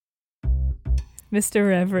Mr.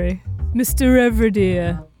 Reverie. Mr.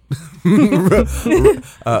 Reverdier.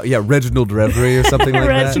 Reginald Reverie or something like that.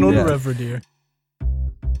 Reginald Reverdier.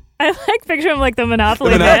 I like picture him like the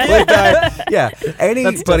Monopoly, The Monopoly man. guy. Yeah,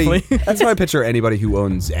 anybody. That's That's how I picture anybody who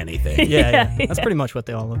owns anything. Yeah. That's pretty much what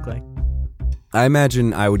they all look like. I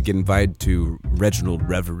imagine I would get invited to Reginald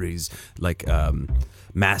Reverie's like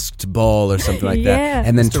masked ball or something like Yeah. that,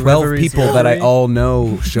 and then Mr. 12 Reverie's people that I Reverie. all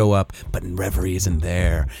know show up, but Reverie isn't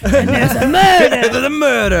there. And there's a murder. There's a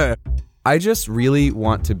murder. I just really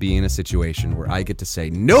want to be in a situation where I get to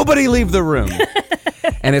say, "Nobody leave the room."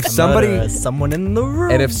 And if someone in the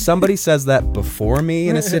room. and if somebody says that before me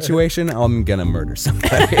in a situation, I'm gonna murder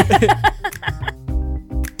somebody.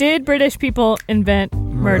 Did British people invent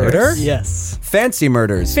murders? Murder? Yes. Fancy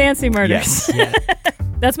murders. Fancy murders. Yeah.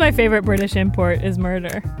 That's my favorite British import is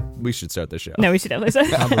murder. We should start the show. No, we should definitely say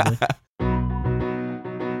that. Probably.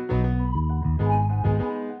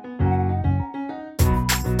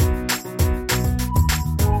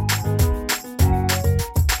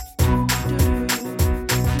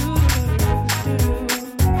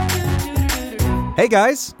 Hey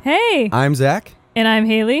guys, Hey, I'm Zach, and I'm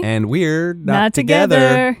Haley. and we're not Not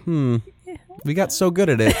together. We got so good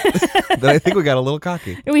at it that I think we got a little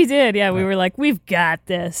cocky. We did, yeah. We were like, we've got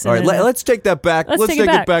this. All right, And then- let's take that back. Let's take it take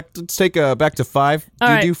back. it back. Let's take back to 5. All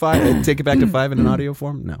do you right. do 5? Take it back to 5 in an audio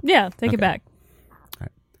form? No. yeah, take Okay. it back.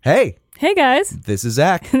 Hey, Hey, guys. this is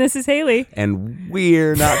Zach, And this is Haley. and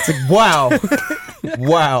we're not. Wow,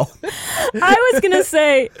 wow. I was going to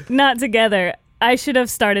say not together. I should have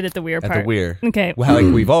started at the weird At part. the we're. Okay. Well,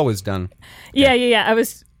 like we've always done. Yeah. I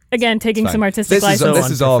was, again, taking Fine. some artistic This is license. this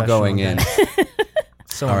is all going in.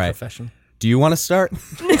 So All right. unprofessional. Do you want to start? No,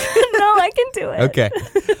 I can do it. Okay.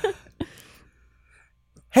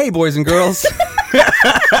 Hey, boys and girls.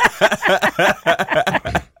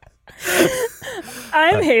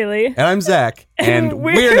 I'm Haley. And I'm Zach, and And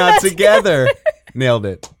we're not together. Nailed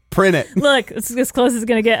it. Print it. Look, it's as close as it's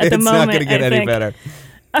going to get at the It's moment. not going to get I any think. better.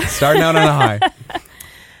 Starting out on a high. Okay.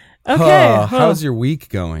 Oh, well, how's your week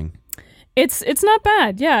going? It's not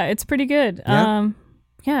bad. Yeah, it's pretty good. Yeah?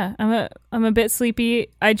 Yeah, I'm a bit sleepy.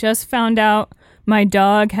 I just found out my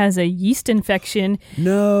dog has a yeast infection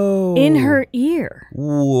No. in her ear.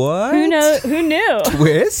 What? Who knew?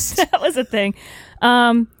 Twist? That was a thing.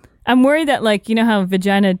 I'm worried that, like, you know how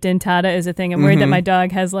vagina dentata is a thing. I'm worried that my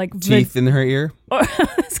dog has like Teeth in her ear?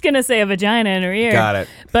 I was gonna say a vagina in her ear. Got it.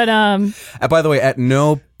 But By the way, at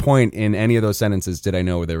no point in any of those sentences did I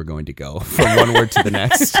know where they were going to go from one word to the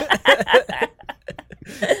next.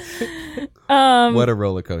 What a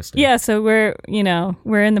roller coaster. yeah, so we're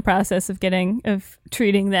in the process of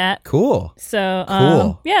treating that. Cool. So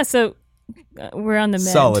Cool. yeah, so we're on the mend.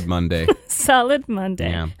 Solid Monday. Solid Monday.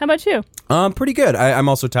 Yeah. How about you? Pretty good. I'm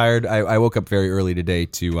also tired. I woke up very early today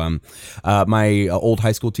to my old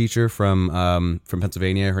high school teacher from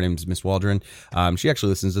Pennsylvania. Her name's Miss Waldron. She actually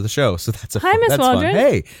listens to the show, so that's Hi, Miss that's Waldron. fun.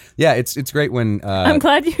 Hey, yeah, it's great when. I'm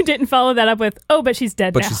glad you didn't follow that up with, oh, but she's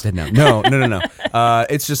dead But now. she's dead now. No.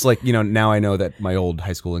 It's just like, now I know that my old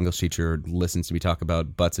high school English teacher listens to me talk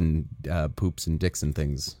about butts and poops and dicks and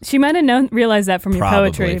things. She might have realized that from your Probably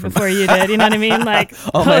poetry from- before you did. You know what I mean? Like,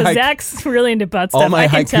 All my Zach's really into butt stuff. All my I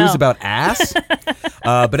can haikus tell. about ass.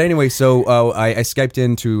 But anyway, so I Skyped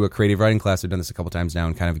into a creative writing class. I've done this a couple times now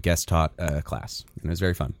and kind of guest taught a class. And it was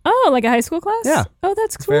very fun. Oh, like a high school class? Yeah. Oh,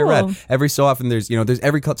 that's It's cool. very rad. Every so often there's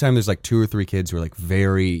every time there's like 2 or 3 kids who are like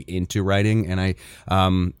very into writing, and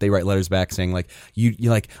they write letters back saying like, you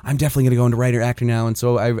like, I'm definitely going to go into writer acting now. And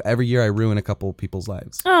so every year I ruin a couple people's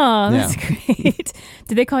lives. Oh, that's great.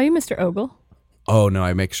 Did they call you Mr. Ogle? Oh no!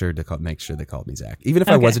 I make sure they called me Zach. Even if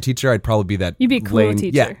I was a teacher, I'd probably be that. You'd be a cool lame,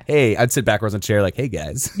 teacher. Yeah. Hey, I'd sit backwards on a chair like, "Hey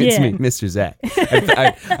guys, it's Yeah. me, Mr. Zach."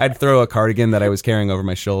 I'd throw a cardigan that I was carrying over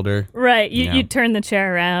my shoulder. Right. Yeah. You turn the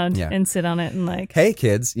chair around Yeah. and sit on it and like. Hey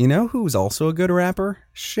kids, you know who's also a good rapper?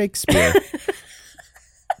 Shakespeare.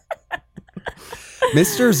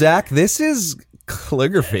 Mr. Zach, this is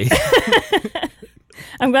calligraphy.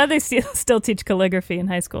 I'm glad they still teach calligraphy in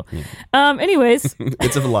high school. Anyways,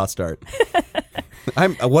 It's a lost art.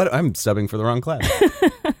 I'm subbing for the wrong class.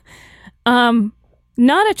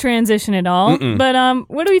 not a transition at all. But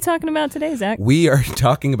what are we talking about today, Zach? We are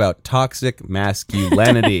talking about toxic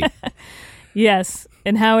masculinity. Yes,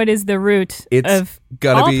 and how it is the root It's of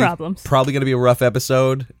gonna all be problems. probably gonna be a rough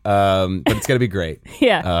episode, but it's gonna be great.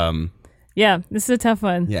 Yeah. Yeah, this is a tough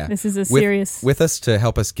one. Yeah, This is a serious. with us to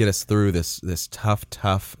help us get us through this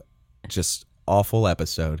tough, just awful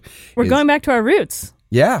episode. We're going back to our roots.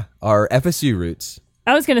 Yeah, our FSU roots,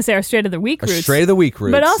 I was going to say our straight of the week our roots. straight of the week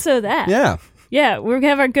roots, But also that. yeah. Yeah, we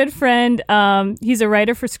have our good friend. He's a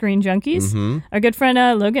writer for Screen Junkies. Our good friend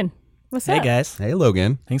Logan. What's Hey up? guys, Hey,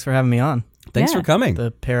 Logan. thanks for having me on. Thanks Yeah. for coming.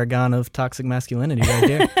 The paragon of toxic masculinity right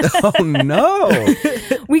here. Oh, no.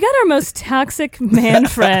 We got our most toxic man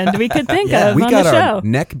friend we could think Yeah, of We on got the our show.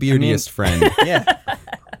 neck beardiest friend. Yeah.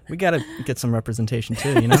 We got to get some representation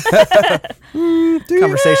too, you know?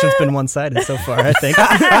 Conversation's been one-sided so far, I think.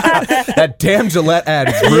 That damn Gillette ad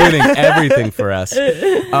is ruining everything for us.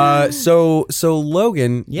 So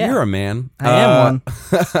Logan, Yeah. you're a man. I am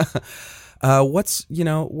one.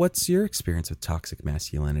 What's your experience with toxic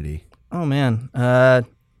masculinity? Oh man.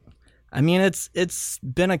 I mean, it's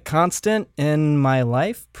been a constant in my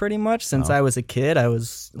life pretty much since I was a kid. I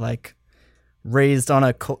was like raised on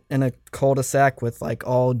in a cul-de-sac with like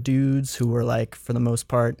all dudes who were like, for the most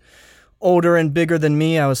part, older and bigger than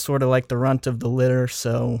me. I was sort of like the runt of the litter,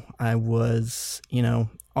 so I was,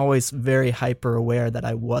 always very hyper aware that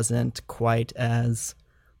I wasn't quite as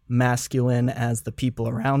masculine as the people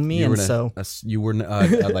around me, and so you were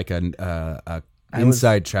like a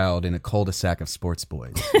inside child in a cul-de-sac of sports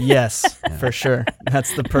boys. yes, for sure,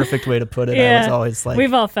 that's the perfect way to put it. I Yeah. was always like,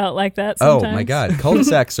 We've all felt like that Oh sometimes. my God,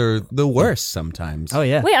 cul-de-sacs are the worst sometimes. oh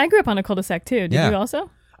yeah, Wait, I grew up on a cul-de-sac too. Did Yeah. you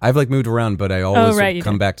also? I've like moved around, but I always right, you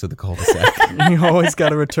come did. back to the cul-de-sac, you always got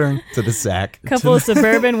to return. to the sack. Couple of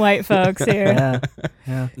suburban white folks here.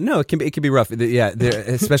 Yeah. No, it can be rough. Yeah,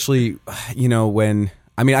 especially when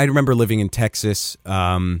I remember living in Texas,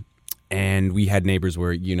 and we had neighbors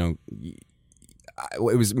where it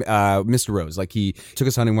was Mr. Rose. Like he took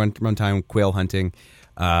us hunting one time, quail hunting,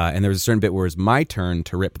 and there was a certain bit where it was my turn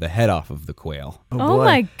to rip the head off of the quail. Oh boy.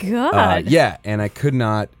 my God. Yeah, and I could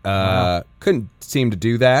not, couldn't seem to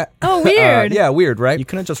do that. Oh, weird. Yeah, weird, right? You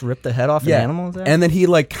couldn't just rip the head off yeah, an animal? Is that? and then he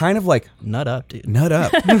kind of Nut up, dude. nut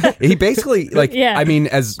up. He basically Yeah.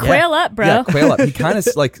 as Quail up, bro. Yeah, quail up. He kind of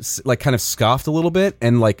kind of scoffed a little bit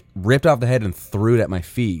and ripped off the head and threw it at my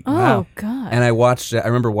feet. Oh, God. And I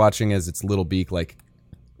remember watching as its little beak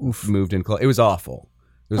moved in close. It was awful.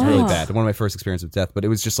 It was really bad. One of my first experiences with death, but it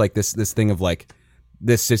was just like this thing of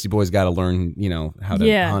this sissy boy's got to learn, how to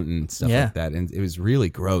Yeah. hunt and stuff Yeah. like that. And it was really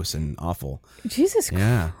gross and awful. Jesus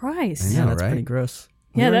Yeah. Christ. I Yeah, know, that's right? pretty gross.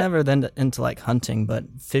 We Yeah, were that- never then into like hunting, but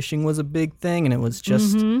fishing was a big thing, and it was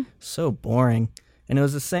just so boring. And it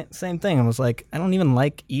was the same thing. I was like, I don't even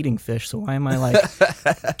like eating fish, so why am I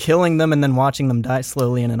like killing them and then watching them die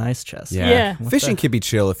slowly in an ice chest? Yeah. Yeah. Fishing can be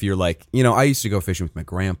chill if you're I used to go fishing with my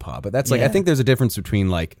grandpa, but that's I Yeah. think there's a difference between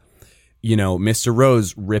Mr.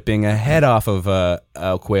 Rose ripping a head off of a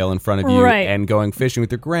quail in front of you Right. and going fishing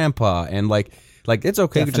with your grandpa and it's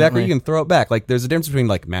okay, Jack, Definitely. you can throw it back. There's a difference between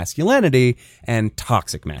masculinity and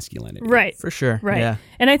toxic masculinity. Right. For sure. Right. Yeah.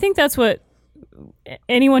 And I think that's what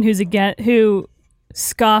anyone who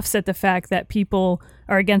scoffs at the fact that people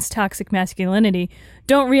are against toxic masculinity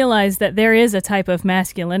don't realize that there is a type of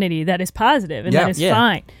masculinity that is positive and Yeah. that is Yeah.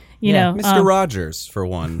 fine. You Yeah. know, Mr. Rogers, for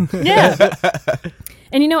one. yeah.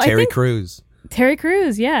 And I Terry think Crews. Terry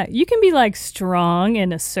Crews, yeah, you can be strong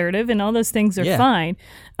and assertive, and all those things are Yeah. fine.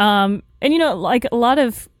 And a lot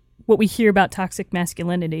of what we hear about toxic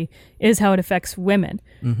masculinity is how it affects women,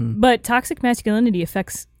 but toxic masculinity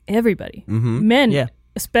affects everybody, men Yeah.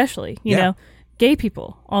 especially. You Yeah. know, gay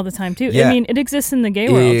people all the time too. Yeah. I mean, it exists in the gay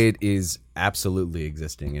world. It is absolutely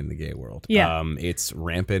existing in the gay world. Yeah. It's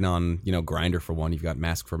rampant on, Grindr for one. You've got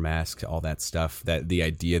Mask for Mask, all that stuff. That the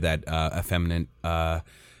idea that effeminate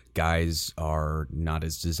guys are not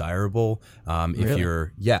as desirable. If Really?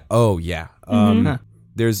 you're,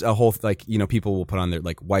 there's a whole people will put on their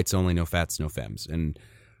whites only, no fats, no femmes, and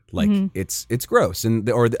it's gross. And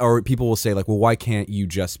or people will say well, why can't you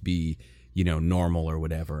just be normal or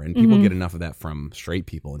whatever? And people get enough of that from straight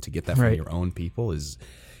people, and to get that from Right. your own people is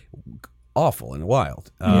awful and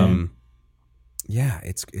wild.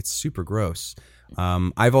 It's super gross.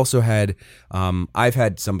 I've also had I've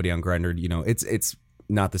had somebody on Grindr, it's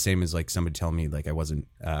not the same as somebody telling me I wasn't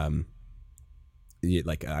I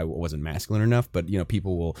wasn't masculine enough, but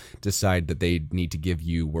people will decide that they need to give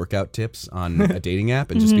you workout tips on a dating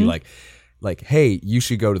app and just be hey, you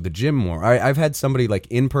should go to the gym more. I've had somebody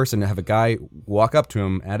in person have a guy walk up to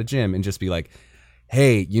him at a gym and just be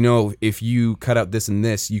hey, if you cut out this and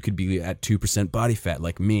this, you could be at 2% body fat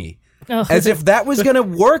like me. Oh. As if that was going to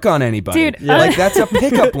work on anybody. Dude, Yeah. That's a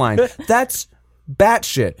pickup line. That's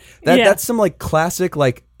batshit. Yeah. That's some classic,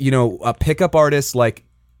 a pickup artist,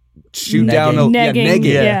 shoot down a Negging, negging.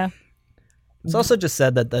 yeah. It's also just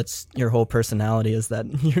said that that's your whole personality, is that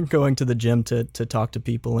you're going to the gym to talk to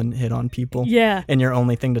people and hit on people. Yeah. And your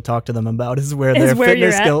only thing to talk to them about is where Is their where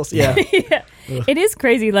you're fitness at. skills. Yeah. Yeah. It is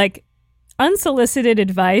crazy. unsolicited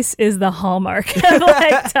advice is the hallmark of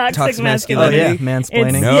like toxic masculinity. Oh yeah, mansplaining.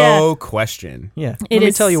 It's- No question. Yeah. It Let me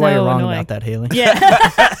is tell you why you're so wrong annoying. about that, Haley. Yeah.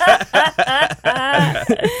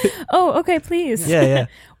 Oh, okay, please. Yeah.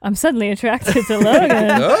 I'm suddenly attracted to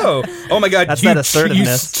Logan. Oh my God! That's you, that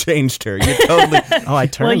assertiveness. You changed her. You totally. Oh, I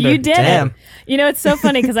turned Well, you her. did. Damn. You know, it's so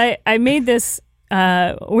funny because I made this.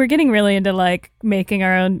 We're getting really into like making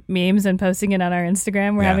our own memes and posting it on our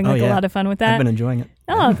Instagram. We're Yeah. having Oh, like a yeah. lot of fun with that. I've been enjoying it.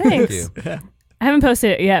 Oh, thanks. you. I haven't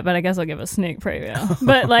posted it yet, but I guess I'll give a sneak preview.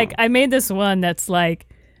 But like, I made this one that's like,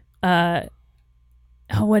 you know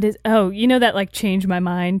that like change my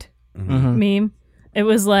mind Mhm. meme. It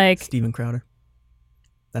was like, Steven Crowder.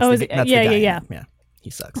 Oh, is it- that's yeah, the guy. yeah. Yeah. He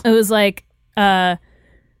sucks. it was like,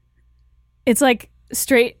 it's like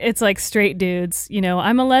straight dudes. You know,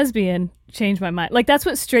 I'm a lesbian. Change my mind. Like that's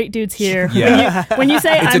what straight dudes hear. Yeah. When you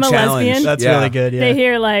say It's I'm a a challenge. lesbian, That's Yeah. really good. Yeah. they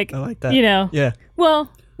hear like, I like that. you know, Yeah. well,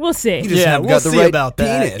 we'll see. You just Yeah, haven't we'll got the see right about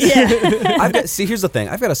that. penis. Yeah. I've got. See, here's the thing.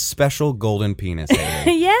 I've got a special golden penis.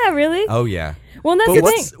 Haley. Yeah, really? Oh yeah. Well, that's But the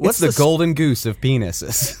what's- thing. It's the s- golden goose of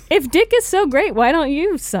penises. If dick is so great, why don't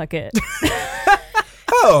you suck it?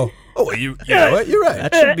 Oh, you know what? You're right.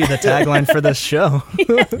 That should be the tagline for this show.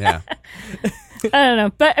 Yeah. I don't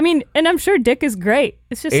know, but I mean, and I'm sure dick is great.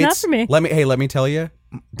 It's just not for me. Let me tell you,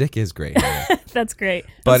 dick is great. That's great.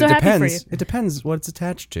 But I'm so it happy for depends. you. It depends what it's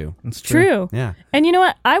attached to. It's True. Yeah. And you know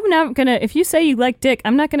what? I'm not gonna. If you say you like dick,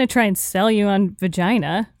 I'm not gonna try and sell you on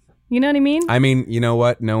vagina. You know what I mean? I mean, you know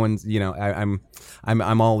what? No one's. You know,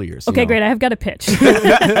 I'm all ears. you Okay, know. great. I have got a pitch.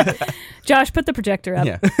 Josh, put the projector up.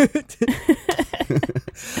 Yeah.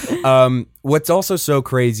 What's also so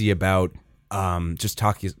crazy about just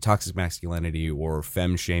toxic masculinity or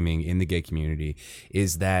femme shaming in the gay community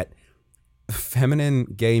is that feminine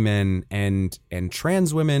gay men and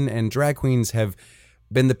trans women and drag queens have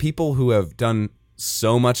been the people who have done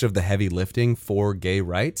so much of the heavy lifting for gay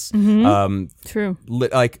rights. True.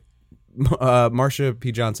 Like Marsha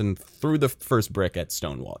P. Johnson threw the first brick at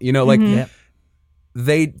Stonewall. You know, like Yeah.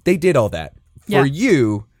 they did all that for Yeah.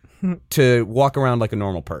 you to walk around like a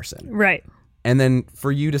normal person. Right. And then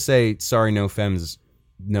for you to say, sorry, no femmes,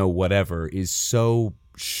 no whatever, is so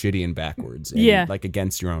shitty and backwards. And Yeah. like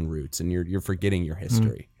against your own roots. And you're forgetting your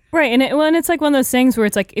history. Right. And it's like one of those things where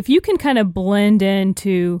it's like, if you can kind of blend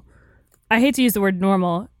into, I hate to use the word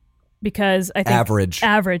normal because I think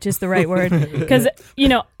average is the right word. Because, you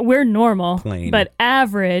know, we're normal, Plain. but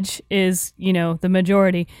average is, you know, the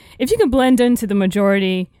majority. If you can blend into the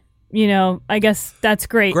majority, you know, I guess that's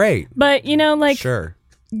great. Great. But, you know, like, Sure.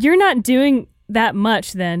 you're not doing that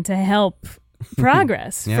much then to help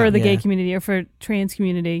progress Yeah. for the gay Yeah. community or for trans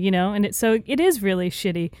community, you know, and so it is really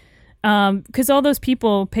shitty because all those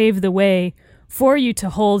people paved the way for you to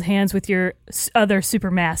hold hands with your other super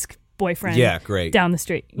mask boyfriend Yeah, great. down the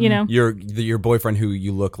street, you know. Your boyfriend who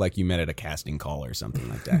you look like you met at a casting call or something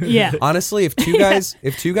like that. Yeah. Honestly, if two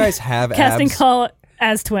guys have Casting abs, call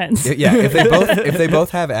as twins. yeah, if they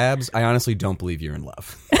both have abs, I honestly don't believe you're in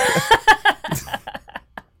love.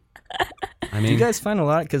 I Do mean, you guys find a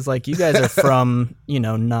lot because like you guys are from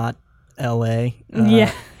not L.A.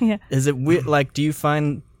 Yeah. Is it weird? Like, do you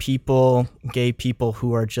find gay people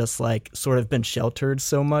who are just like sort of been sheltered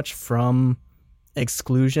so much from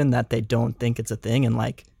exclusion that they don't think it's a thing and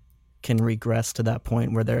like can regress to that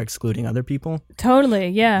point where they're excluding other people? Totally.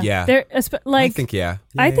 Yeah. Yeah. They're I think yeah.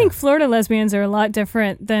 I think Florida lesbians are a lot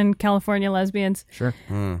different than California lesbians. Sure.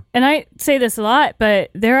 And I say this a lot, but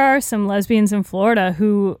there are some lesbians in Florida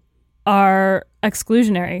who are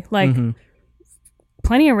exclusionary, like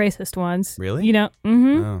plenty of racist ones. Really? You know?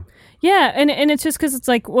 Oh. Yeah, and it's just because it's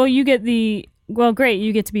like, well, you get great,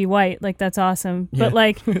 you get to be white, like that's awesome. Yeah. But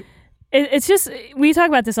like, it's just, we talk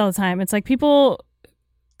about this all the time. It's like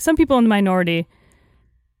some people in the minority,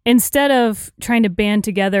 instead of trying to band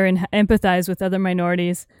together and empathize with other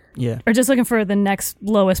minorities, Yeah. are just looking for the next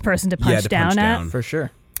lowest person to punch down at. For sure.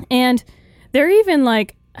 And they're even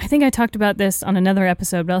like, I think I talked about this on another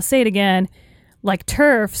episode, but I'll say it again. Like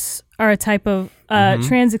TERFs are a type of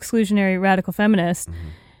trans exclusionary radical feminist,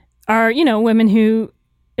 are, women who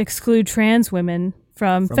exclude trans women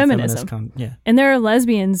from feminism. Yeah. And there are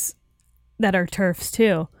lesbians that are TERFs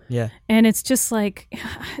too. Yeah. And it's just like,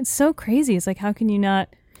 it's so crazy. It's like, how can you not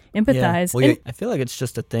empathize? Well, And- I feel like it's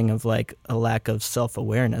just a thing of like a lack of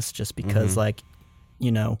self-awareness just because like,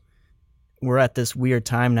 we're at this weird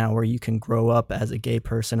time now where you can grow up as a gay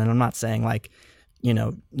person. And I'm not saying like,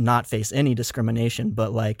 not face any discrimination,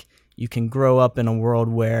 but like you can grow up in a world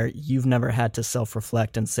where you've never had to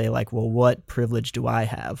self-reflect and say like, well, what privilege do I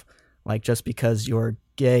have? Like just because you're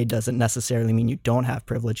gay doesn't necessarily mean you don't have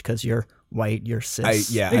privilege because you're white, you're cis.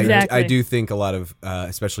 Exactly. I do think a lot of,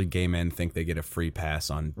 especially gay men, think they get a free pass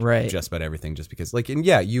on just about everything, just because, like, and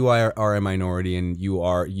you are a minority, and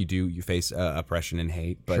you face oppression and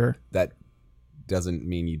hate, but that doesn't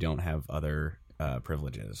mean you don't have other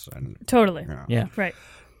privileges. And, Totally. Yeah. Right.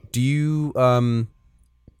 Do you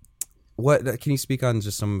what can you speak on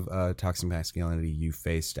just some toxic masculinity you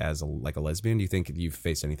faced as a lesbian? Do you think you've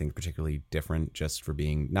faced anything particularly different just for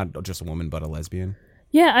being not just a woman but a lesbian?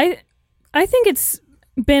 Yeah, I think it's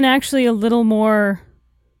been actually a little more.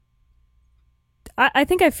 I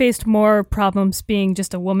think I faced more problems being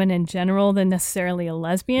just a woman in general than necessarily a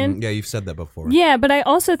lesbian. Yeah, you've said that before. Yeah, but I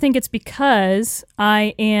also think it's because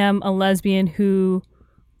I am a lesbian who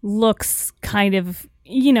looks kind of,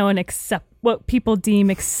 what people deem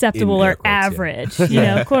acceptable or quotes, average,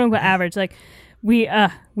 quote unquote average. Like we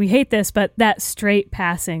hate this, but that straight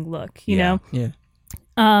passing look, you know? Yeah.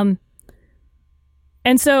 And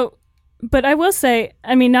so, but I will say,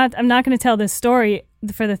 I mean, I'm not going to tell this story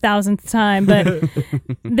for the 1,000th time, but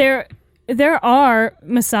there are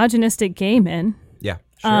misogynistic gay men. Yeah.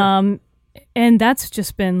 Sure. And that's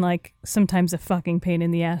just been like sometimes a fucking pain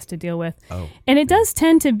in the ass to deal with. Oh. And it does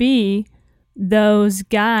tend to be those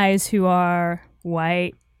guys who are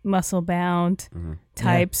white, muscle-bound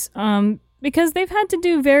types, because they've had to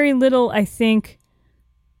do very little, I think,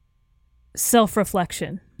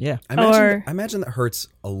 self-reflection. Yeah. I imagine that hurts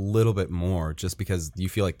a little bit more just because you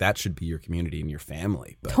feel like that should be your community and your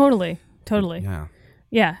family. But, Totally.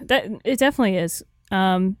 Yeah. That it definitely is.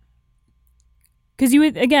 Because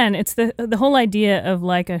it's the whole idea of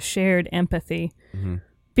like a shared empathy. Mm-hmm.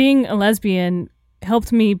 Being a lesbian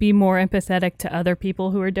helped me be more empathetic to other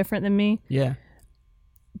people who are different than me. Yeah.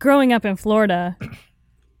 Growing up in Florida,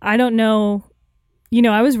 I don't know,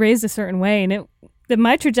 I was raised a certain way, and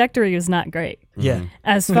my trajectory was not great. Yeah.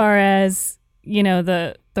 As far as,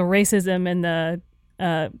 the racism and the,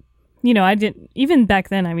 I didn't, even back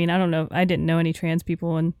then, I mean, I don't know, I didn't know any trans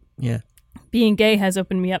people, and being gay has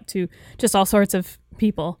opened me up to just all sorts of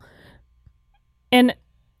people. And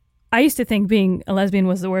I used to think being a lesbian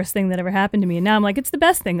was the worst thing that ever happened to me, and now I'm like, it's the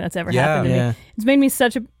best thing that's ever happened to me. It's made me so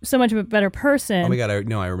much of a better person. Oh my God, I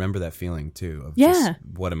remember that feeling too. Of just,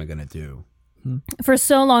 what am I gonna do? For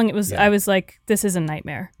so long, it was I was like, this is a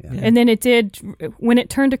nightmare. Yeah. And then when it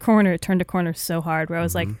turned a corner so hard, where I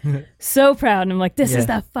was like, so proud, and I'm like, this is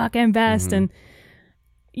the fucking best. And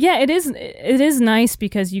it is nice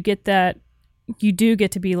because you do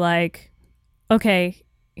get to be like, okay,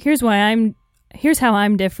 here's how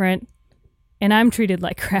I'm different, and I'm treated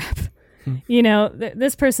like crap.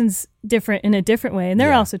 This person's different in a different way, and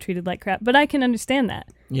they're also treated like crap. But I can understand that.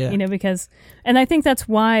 Yeah. Because, and I think that's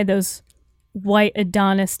why those white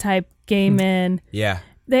Adonis type gay men. Yeah.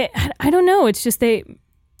 I don't know. It's just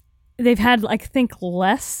they've had, I think,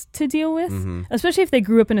 less to deal with, especially if they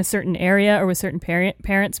grew up in a certain area or with certain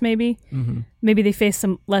parents. Maybe they face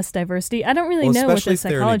some less diversity. I don't really know what the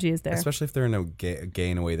psychology is there. Especially if they're in a gay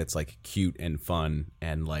in a way that's like cute and fun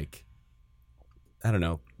and like, I don't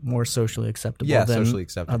know, more socially acceptable. Yeah, than socially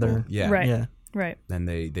acceptable. Other, Right. And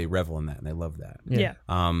they revel in that and they love that. Yeah.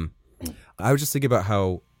 I was just thinking about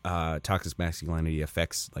how toxic masculinity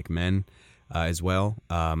affects like men as well,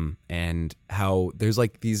 and how there's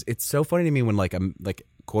like these. It's so funny to me when like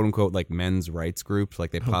quote unquote like men's rights groups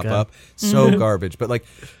like they pop up so garbage, but like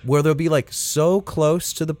where they'll be like so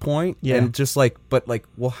close to the point and just like, but like,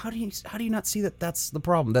 well, how do you not see that that's the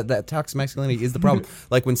problem, that toxic masculinity is the problem?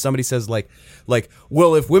 Like when somebody says like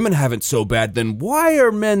well, if women have it so bad, then why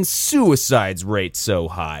are men's suicides rates so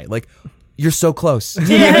high? Like, you're so close.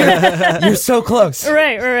 You're so close.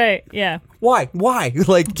 Right. Yeah. Why?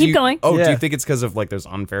 Like, keep going. Oh, do you think it's because of like there's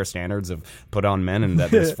unfair standards of put on men and that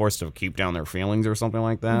they're forced to keep down their feelings or something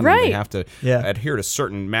like that? Right. And they have to adhere to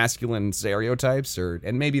certain masculine stereotypes,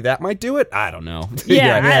 and maybe that might do it. I don't know.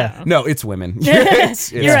 Yeah. No, it's women.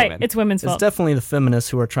 It's You're right. women. It's women's fault. It's definitely the feminists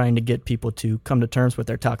who are trying to get people to come to terms with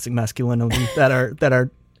their toxic masculinity that are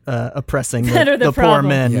oppressing the poor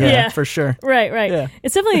men. Yeah, for sure. Right. Yeah.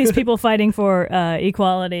 It's definitely these people fighting for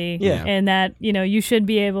equality, and that you should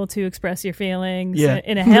be able to express your feelings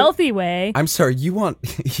in a healthy way. I'm sorry, you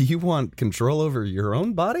want control over your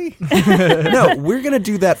own body? No, we're gonna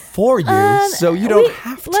do that for you, so you don't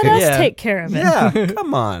have to. Let us take care of it. Yeah,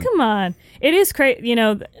 come on. It is crazy.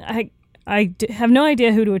 I have no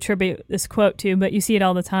idea who to attribute this quote to, but you see it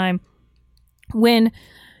all the time when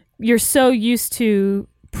you're so used to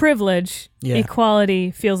privilege, equality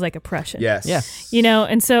feels like oppression. Yes. Yeah.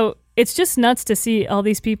 And so it's just nuts to see all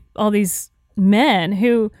these people, all these men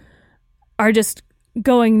who are just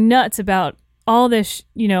going nuts about all this,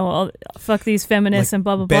 fuck these feminists and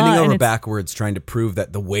blah, blah, blah. Bending over and it's- backwards trying to prove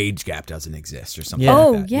that the wage gap doesn't exist or something Yeah.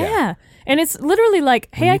 Oh, like that. yeah. And it's literally like,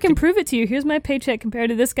 hey, I can prove it to you. Here's my paycheck compared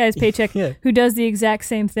to this guy's paycheck Yeah. who does the exact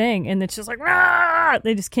same thing. And it's just like, rah!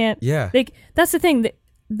 They just can't. Yeah. That's the thing.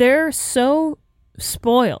 They're so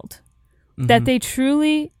spoiled that they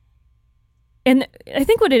truly. And I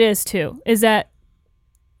think what it is, too, is that,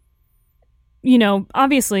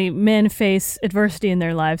 obviously men face adversity in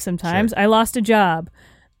their lives sometimes. Sure. I lost a job.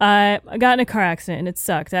 I got in a car accident and it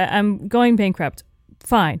sucked. I'm going bankrupt.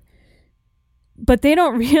 Fine. But they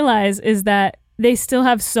don't realize is that they still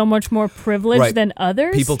have so much more privilege Right. than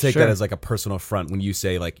others. People take Sure. that as like a personal affront when you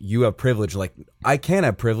say like you have privilege. Like I can't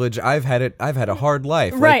have privilege. I've had a hard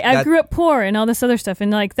life. Right. Like, I grew up poor and all this other stuff.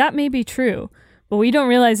 And like that may be true. But what you don't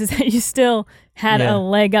realize is that you still had Yeah. a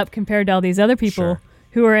leg up compared to all these other people Sure.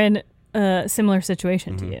 who are in a similar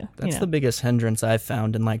situation to you. That's you know? the biggest hindrance I've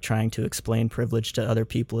found in like trying to explain privilege to other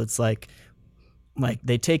people. It's like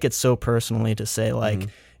they take it so personally to say like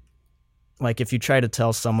if you try to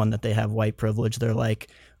tell someone that they have white privilege, they're like,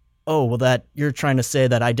 oh, well, that you're trying to say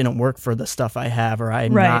that I didn't work for the stuff I have, or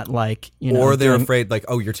I'm Right. not like, or they're doing- afraid like,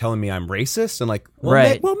 oh, you're telling me I'm racist, and like, well,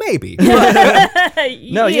 Right. maybe.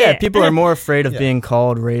 No, yeah, people are more afraid of being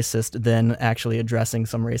called racist than actually addressing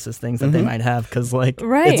some racist things that they might have, because like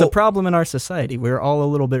Right. it's a problem in our society. We're all a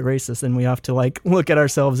little bit racist, and we have to like look at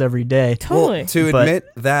ourselves every day. Totally. Well, to But- admit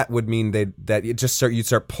that would mean that you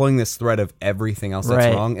start pulling this thread of everything else that's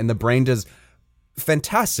Right. wrong, and the brain does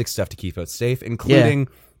fantastic stuff to keep us safe, including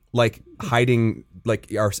like hiding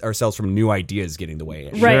like ourselves from new ideas getting the way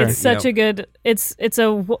in. Right, Sure. it's such a good.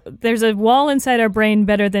 There's a wall inside our brain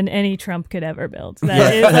better than any Trump could ever build.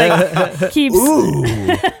 That is like keeps. Ooh.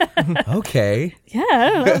 Okay, Yeah, I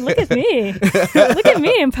don't know. Look at me. Look at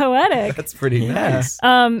me. I'm poetic. that's pretty nice.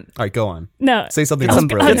 All right, go on. No, Say something Get else some,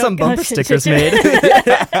 brilliant. get some no, bumper shit, stickers shit. made.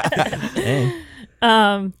 Dang.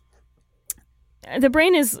 the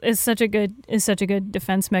brain is such a good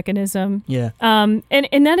defense mechanism. Yeah. And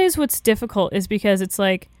that is what's difficult is because it's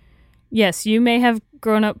like, yes, you may have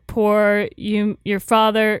grown up poor. Your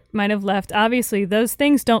father might have left. Obviously, those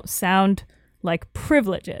things don't sound like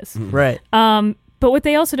privileges. Right. But what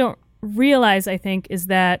they also don't realize, I think, is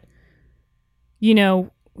that, you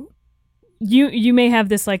may have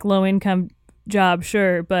this like low income job,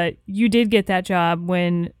 sure, but you did get that job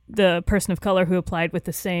when the person of color who applied with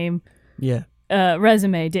the same Yeah.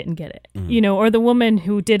 resume didn't get it, or the woman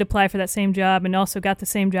who did apply for that same job and also got the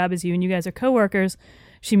same job as you and you guys are coworkers,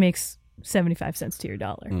 she makes 75 cents to your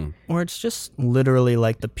dollar. Or it's just literally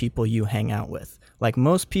like the people you hang out with. Like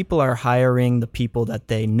most people are hiring the people that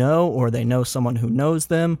they know, or they know someone who knows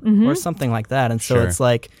them, or something like that. And so Sure. it's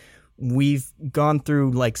like we've gone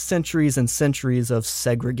through like centuries and centuries of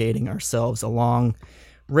segregating ourselves along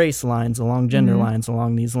race lines, along gender lines,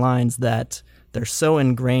 along these lines that they're so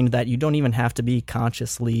ingrained that you don't even have to be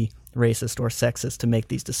consciously racist or sexist to make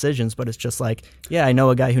these decisions, but it's just like, yeah, I know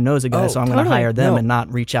a guy who knows a guy, Oh, so I'm going to totally. hire them No. and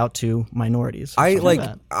not reach out to minorities. or I something like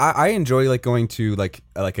that. I enjoy like going to like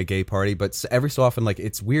a gay party, but every so often like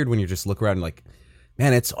it's weird when you just look around and like,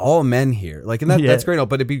 man, it's all men here. Like, and Yeah. that's great.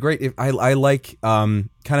 But it'd be great if I like kind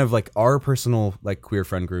of like our personal like queer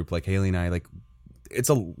friend group, like Haley and I, like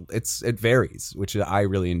it varies, which I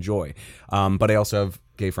really enjoy. But I also have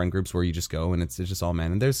gay friend groups where you just go and it's just all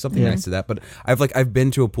men, and there's something nice to that. But I've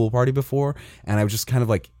been to a pool party before, and I was just kind of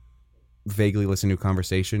like vaguely listening to a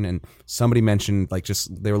conversation, and somebody mentioned like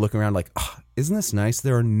just they were looking around like, oh, isn't this nice?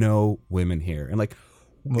 There are no women here, and like,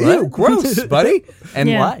 ew, gross, buddy. And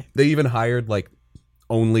Yeah. Why? they even hired like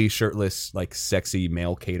only shirtless, like sexy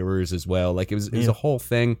male caterers as well. Like it was a whole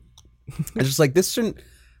thing. It's just like this shouldn't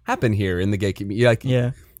happen here in the gay community. Like,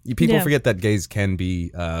 Yeah. people Yeah. forget that gays can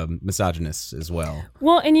be misogynists as well.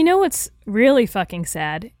 Well, and you know what's really fucking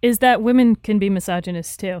sad is that women can be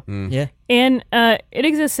misogynists too. Yeah. And it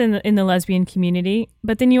exists in the lesbian community,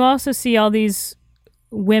 but then you also see all these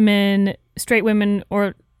women, straight women,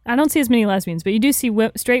 or I don't see as many lesbians, but you do see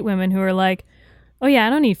straight women who are like, oh yeah, I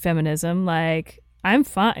don't need feminism. Like, I'm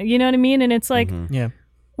fine. You know what I mean? And it's like, Yeah.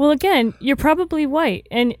 well, again, you're probably white.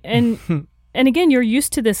 And again, you're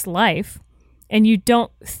used to this life and you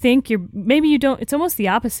don't think it's almost the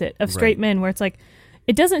opposite of straight Right. men where it's like,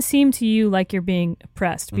 it doesn't seem to you like you're being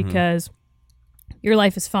oppressed because your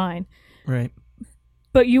life is fine. Right.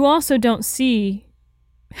 But you also don't see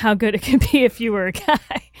how good it can be if you were a guy.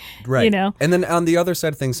 Right. You know? And then on the other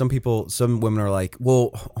side of things, some women are like, well,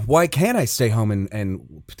 why can't I stay home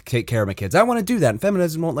and take care of my kids? I want to do that. And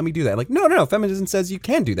feminism won't let me do that. Like, no. Feminism says you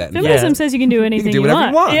can do that. Feminism says you can do anything you can do whatever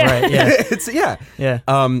you want. Yeah. Right,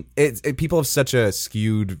 yeah. People have such a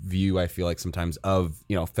skewed view, I feel like sometimes, of,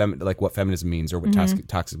 you know, like what feminism means or what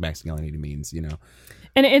toxic masculinity means, you know.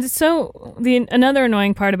 And it's so another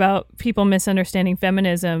annoying part about people misunderstanding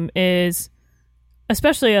feminism is,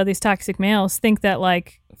 especially all these toxic males, think that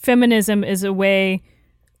like feminism is a way,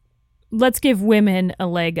 let's give women a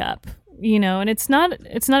leg up, you know, and it's not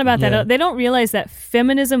about that. They don't realize that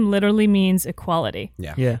feminism literally means equality.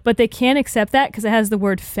 Yeah. But they can't accept that because it has the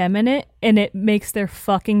word feminine and it makes their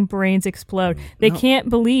fucking brains explode. They can't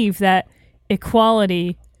believe that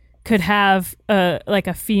equality could have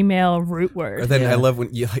a female root word. Or then I love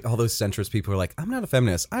when you like all those centrist people are like, I'm not a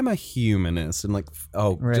feminist, I'm a humanist, and like,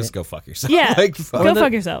 just go fuck yourself. Yeah, like, go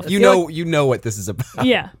fuck yourself. You know what this is about.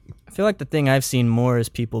 Yeah. I feel like the thing I've seen more is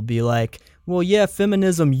people be like, well, yeah,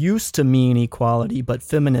 feminism used to mean equality, but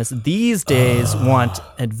feminists these days want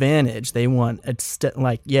advantage. They want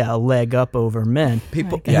a leg up over men.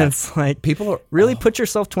 People, and it's like, people are really put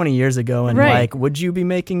yourself 20 years ago and like, would you be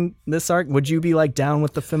making this argument? Would you be like down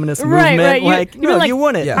with the feminist movement? Right. You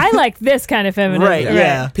wouldn't. I like this kind of feminism. Right.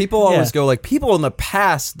 Yeah. People always go like, people in the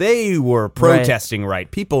past, they were protesting right.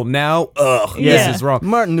 People now, this is wrong.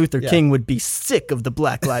 Martin Luther King would be sick of the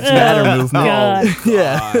Black Lives Matter movement. God.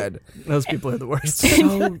 Yeah. Those people are the worst.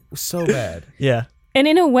 so bad. Yeah. And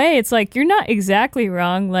in a way, it's like, you're not exactly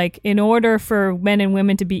wrong. Like, in order for men and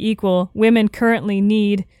women to be equal, women currently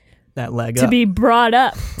need that leg to up. be brought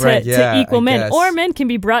up to equal men. guess. Or men can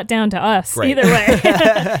be brought down to us. Right. Either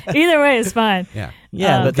way. Either way is fine. Yeah.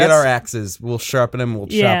 Yeah, but get that's- our axes. We'll sharpen them. We'll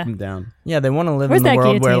chop them down. Yeah, they want to live Where's in the that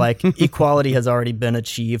world where guillotine? like equality has already been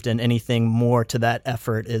achieved and anything more to that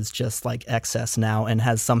effort is just like excess now and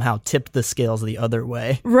has somehow tipped the scales the other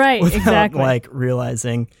way. Right, Without exactly. like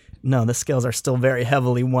realizing, no, the scales are still very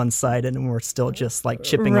heavily one-sided and we're still just like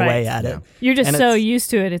chipping Right. away at it. You're just And so it's- used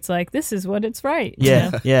to it. It's like, this is what it's right. you Yeah,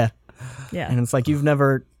 know? yeah. Yeah. And it's like you've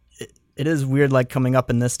never... It is weird like coming up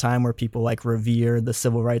in this time where people like revere the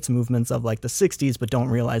civil rights movements of like the 60s but don't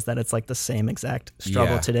realize that it's like the same exact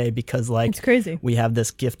struggle Yeah. today because like It's crazy. we have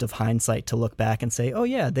this gift of hindsight to look back and say, oh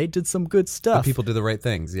yeah, they did some good stuff. People do the right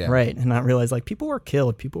things. Yeah. Right, and not realize like people were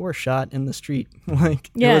killed, people were shot in the street.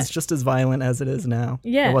 Like Yeah. it was just as violent as it is now.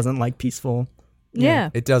 Yeah. It wasn't like peaceful. Yeah.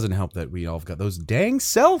 It doesn't help that we all have got those dang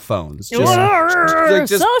cell phones. Just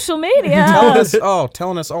Social media.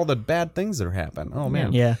 telling us all the bad things that are happening. Oh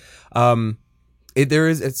man. Yeah.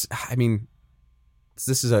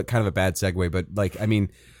 This is a kind of a bad segue, but like, I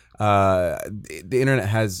mean, the internet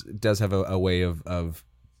does have a way of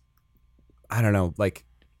I don't know, like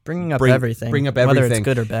Bringing up bring everything. up Whether everything. it's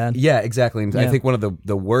good or bad. Yeah, exactly. And I Yeah. think one of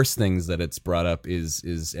the worst things that it's brought up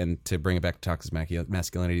is and to bring it back to toxic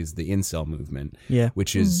masculinity is the incel movement. Yeah.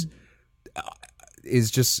 Which is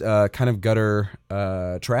just kind of gutter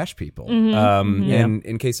trash people. Yeah. And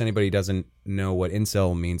in case anybody doesn't know what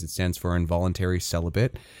incel means, it stands for involuntary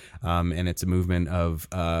celibate, and it's a movement of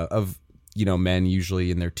men usually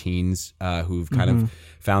in their teens who've kind of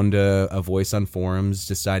found a voice on forums,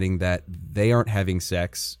 deciding that they aren't having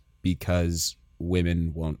sex because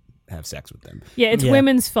women won't have sex with them. Yeah, it's Yeah.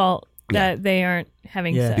 women's fault that they aren't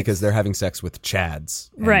having Yeah. sex. Because they're having sex with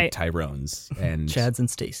Chads and Right. Tyrones and Chads and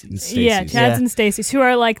Stacy's. Yeah, Chads Yeah. and Stacys, who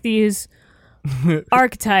are like these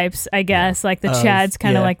archetypes, I guess. Like the Chad's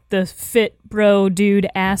kind of yeah. like the fit bro dude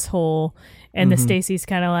asshole, and Mm-hmm. the Stacey's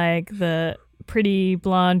kind of like the pretty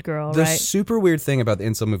blonde girl, The right? super weird thing about the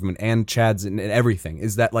incel movement and Chads and everything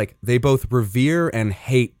is that like they both revere and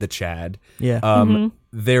hate the Chad. Yeah.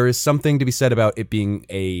 There is something to be said about it being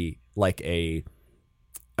a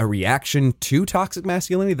reaction to toxic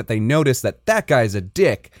masculinity, that they notice that guy's a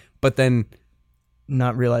dick, but then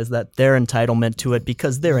Not realize that their entitlement to it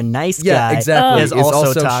because they're a nice yeah, guy exactly, is is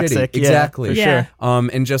also shitty. toxic. Yeah, Exactly. for Yeah. sure.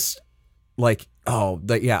 And just like, I've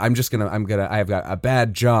got a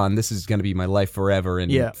bad John. This is gonna be my life forever,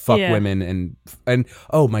 and Yeah. fuck Yeah. women, and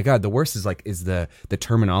oh my god, the worst is the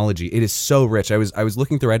terminology. It is so rich. I was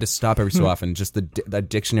looking through. I had to stop every so often. Just the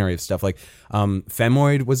dictionary of stuff. Like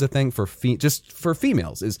femoid was a thing for just for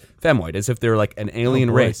females is femoid, as if they're like an alien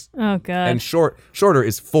boy. race. Oh god, And shorter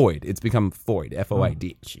is foid. It's become foid.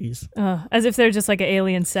 Foid. Jeez. as if they're just like an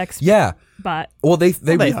alien sex Yeah. bot. Well, they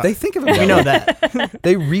they are. think of it. We know that.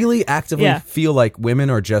 They really actively Yeah. feel like women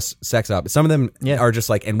are just sex objects. Some of them Yeah. are just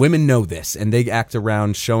like, and women know this, and they act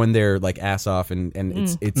around showing their like ass off, and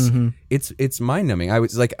it's mind numbing. I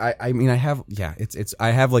was like, I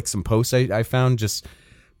have like some posts I found just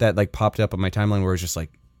that like popped up on my timeline where it's just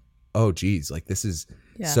like, oh geez, like this is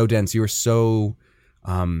Yeah. so dense. You are so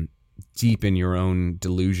deep in your own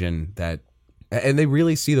delusion and they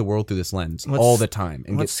really see the world through this lens all the time.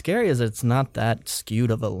 And What's scary is it's not that skewed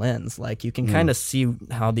of a lens. Like you can kind of see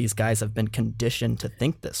how these guys have been conditioned to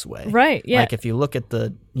think this way. Right. Yeah. Like if you look at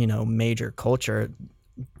the, major culture,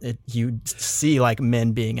 you see like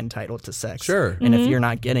men being entitled to sex. Sure. And if you're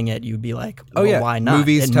not getting it, you'd be like, oh yeah, why not?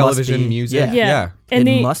 Movies, It must television, be- music. Yeah. And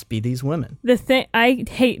it must be these women. the thing, I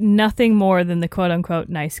hate nothing more than the quote unquote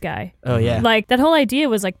nice guy. Oh yeah. Like that whole idea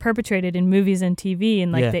was like perpetrated in movies and TV in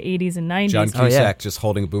like Yeah. the 80s and 90s. John Oh, yeah. Cusack just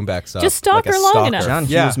holding boombox up. Just stalk like a her long stalker. enough. John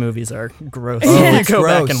Yeah. Hughes movies are gross. Oh, You it's go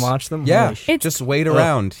gross. back and watch them. Yeah, Holy shit. just wait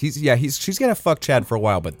around. She's gonna fuck Chad for a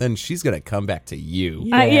while, but then she's gonna come back to you.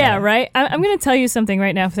 Yeah, right. I'm going to tell you something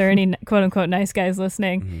right now. If there are any quote unquote nice guys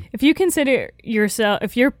listening, if you consider yourself,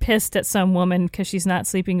 if you're pissed at some woman because she's not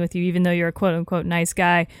sleeping with you, even though you're a quote unquote nice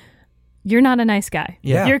guy, you're not a nice guy.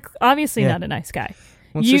 Yeah. You're obviously Yeah. not a nice guy.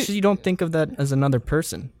 Well, it's You- just you don't think of that as another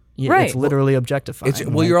person. Right. It's literally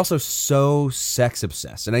objectifying. Well, you're also so sex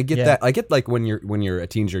obsessed, and I get Yeah. that. I get like when you're a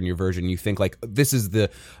teenager in your version, you think like this is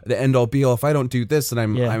the end all be all. If I don't do this, then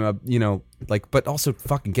I'm a but also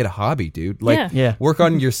fucking get a hobby, dude. Like Yeah. work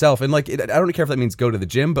on yourself, and like I don't care if that means go to the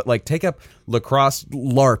gym, but like take up lacrosse,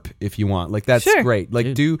 LARP if you want. Like that's Sure. greck.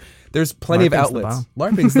 Like there's plenty of LARPing's the outlets.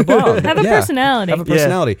 LARPing's the bomb. Have a personality. Have a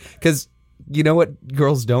personality, because. You know what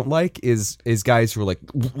girls don't like is guys who are like,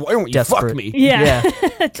 why don't you fuck Desperate. me? Yeah.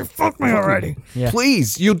 Fuck me already. Yeah.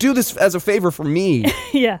 Please, you'll do this as a favor for me.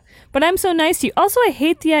 Yeah. But I'm so nice to you. Also, I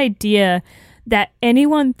hate the idea that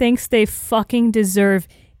anyone thinks they fucking deserve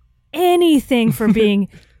anything for being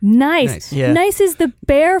nice. Nice. Yeah. Nice is the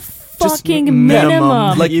bare fucking minimum.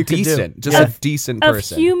 minimum Like you could do. decent, just Yeah. a decent of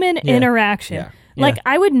person. human interaction. Yeah. Like Yeah.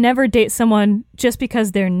 I would never date someone just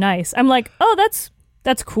because they're nice. I'm like, oh, that's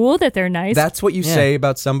cool that they're nice. That's what you Yeah. say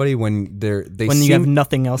about somebody when they when seem, you have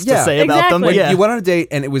nothing else Yeah. to say about them. Exactly. Yeah. You went on a date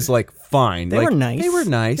and it was like fine. They Like, were nice. They were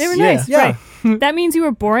nice. They were Yeah. nice, Yeah. right? That means you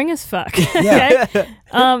were boring as fuck. Yeah.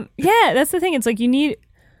 Okay? Yeah, that's the thing. It's like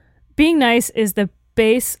being nice is the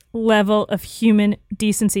base level of human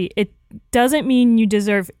decency. It doesn't mean you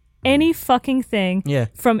deserve any fucking thing Yeah.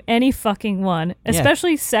 from any fucking one,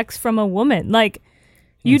 especially sex from a woman. Like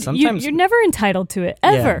sometimes- you're never entitled to it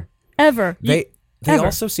ever. They Ever.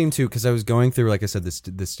 also seem to, because I was going through, like I said, this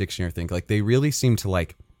dictionary thing. Like they really seem to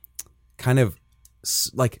like, kind of,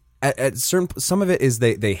 like at certain, some of it is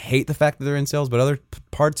they hate the fact that they're incels, but other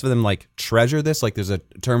parts of them like treasure this. Like there's a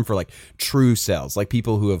term for like true cells, like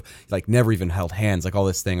people who have like never even held hands, like all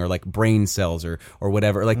this thing, or like brain cells or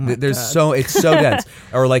whatever. Like there's it's so dense.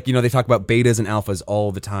 Or like they talk about betas and alphas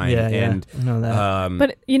all the time. Yeah, and I know that.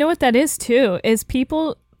 But you know what that is too is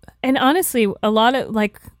people, and honestly, a lot of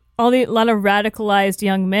radicalized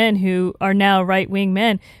young men who are now right-wing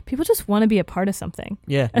men, people just want to be a part of something.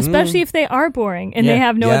 Yeah. Especially if they are boring and Yeah. they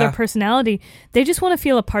have no Yeah. other personality. They just want to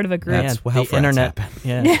feel a part of a group. That's Yeah, how the frats internet. happen.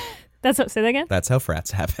 Yeah. Say that again? That's how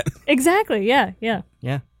frats happen. Exactly. Yeah. Yeah.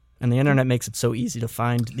 Yeah. And the internet makes it so easy to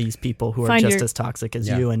find these people who are Find just your- as toxic as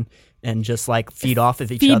Yeah. you and just like feed off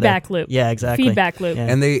of each other. Feedback loop. Yeah, exactly. Feedback loop. Yeah,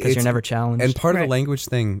 And because you're it's- never challenged. And part of Right. the language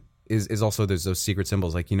thing is also there's those secret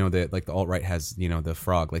symbols, like the like the alt right has the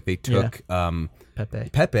frog, like they took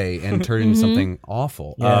Pepe and turned it into something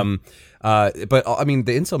awful. Yeah. But I mean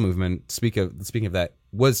the incel movement, speaking of that,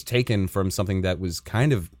 was taken from something that was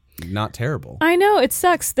kind of not terrible. I know it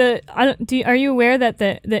sucks. Are you aware that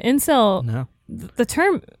the incel, No. the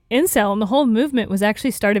term incel and the whole movement was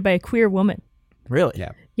actually started by a queer woman? Really?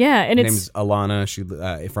 Yeah. Yeah, and Her it's name's Alana. She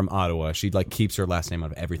from Ottawa. She like keeps her last name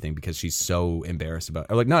out of everything because she's so embarrassed about,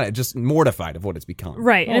 or like not just mortified of what it's become.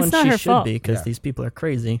 right, and Oh, it's not she her should fault. be because Yeah. these people are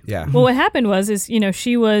crazy. Yeah. Well, what happened was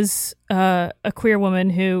she was a queer woman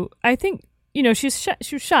who I think she was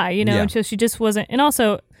shy, Yeah. and so she just wasn't. And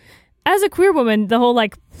also, as a queer woman, the whole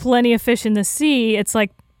like plenty of fish in the sea, it's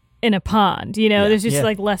like in a pond. There's just Yeah.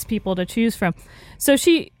 like less people to choose from. So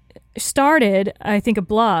she started, I think, a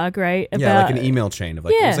blog, right? Yeah, like an email chain of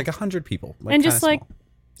like Yeah. there's like 100 people, like, and kinda just like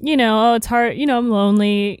small. oh, it's hard. I'm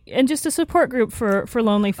lonely, and just a support group for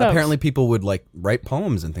lonely folks. Apparently people would like write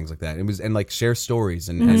poems and things like that. It was and like share stories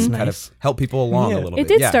and, Mm-hmm. and kind Nice. of help people along Yeah. a little It bit.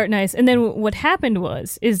 did Yeah. start nice, and then what happened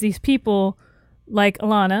is these people like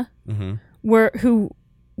Alana who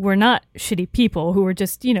were not shitty people, who were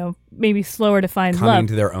just maybe slower to find coming love,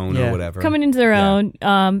 into their own Yeah. or whatever. coming into their Yeah.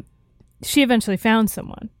 own. She eventually found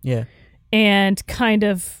someone Yeah. and kind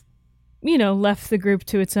of left the group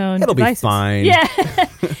to its own It'll be devices. fine. Yeah.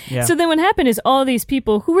 Yeah. So then what happened is all these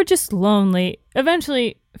people who were just lonely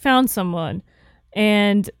eventually found someone,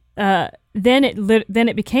 and then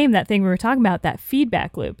it became that thing we were talking about, that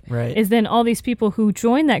feedback loop. Right. Is then all these people who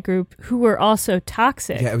joined that group who were also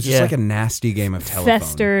toxic. Yeah, it was just like a nasty game of telephone.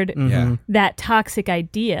 Festered Yeah. that toxic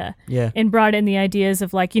idea. Yeah. And brought in the ideas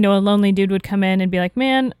of like, a lonely dude would come in and be like,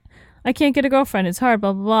 man, I can't get a girlfriend. It's hard,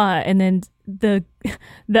 blah, blah, blah. And then the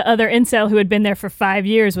other incel who had been there for 5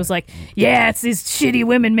 years was like, yeah, it's these shitty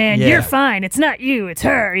women, man. Yeah. You're fine. It's not you. It's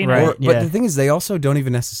her. You know? Right. But Yeah. the thing is, they also don't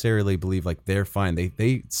even necessarily believe like they're fine.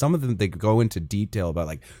 They some of them, they go into detail about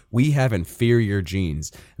like, we have inferior genes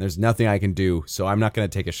and there's nothing I can do, so I'm not going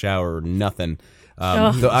to take a shower or nothing.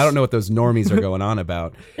 So I don't know what those normies are going on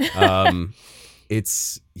about.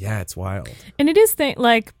 It's wild. And it is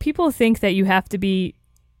like people think that you have to be,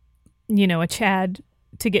 a Chad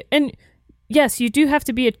to get, and yes, you do have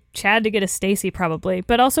to be a Chad to get a Stacy probably,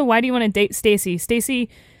 but also why do you want to date Stacy? Stacy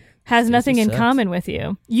has nothing in sucks. common with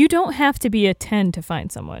you. You don't have to be a 10 to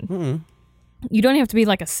find someone. Mm-hmm. You don't have to be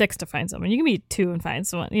like a 6 to find someone. You can be 2 and find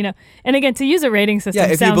someone, And again, to use a rating system Yeah,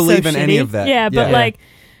 if you sounds believe so in any shitty. of that. Yeah, but Yeah. like,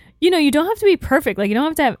 you don't have to be perfect. Like, you don't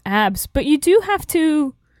have to have abs, but you do have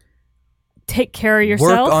to take care of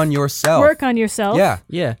yourself. Work on yourself. Work on yourself. Yeah.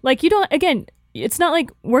 Yeah. Like, you don't, again, it's not like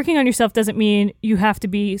working on yourself doesn't mean you have to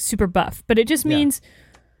be super buff, but it just Yeah. means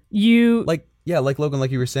you. Like Logan,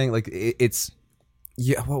 like you were saying, like it's.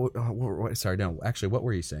 Yeah. What? Sorry. No. Actually, what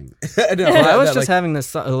were you saying? No, I was just like, having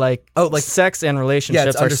this like sex and yeah,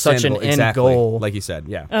 relationships it's are such an understandable. end Exactly. goal. Like you said.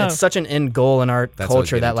 Yeah. Oh. It's such an end goal in our That's what I was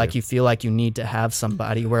culture that getting like to. you feel like you need to have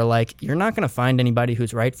somebody where like you're not going to find anybody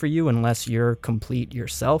who's right for you unless you're complete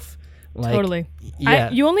yourself. Like, Totally. Yeah.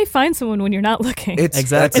 You only find someone when you're not looking. It's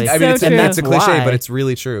Exactly. I mean, It's so and that's a true. cliche, Why? but it's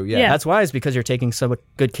really true. Yeah. Yeah. That's why is because you're taking so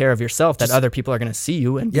good care of yourself that other people are going to see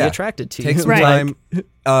you and be Yeah. attracted to Take you. some Right.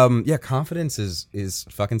 time. Yeah, confidence is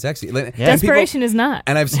fucking sexy. And people- Desperation is not.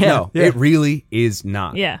 And I've Yeah, no, yeah. it really is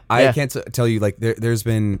not. Yeah. I Yeah. can't tell you like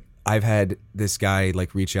I've had this guy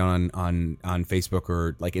like reach out on Facebook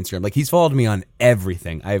or like Instagram. Like he's followed me on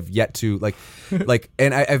everything. I've yet to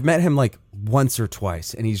and I've met him like once or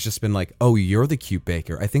twice, and he's just been like, "Oh, you're the cute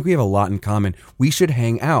baker. I think we have a lot in common. We should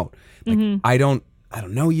hang out." Like I don't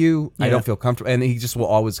know you. I Yeah. don't feel comfortable. And he just will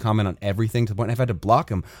always comment on everything to the point I've had to block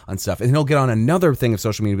him on stuff. And he'll get on another thing of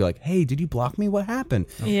social media and be like, "Hey, did you block me? What happened?"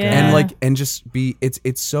 Yeah. And just be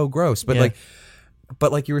it's so gross. But Yeah.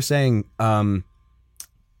 like you were saying,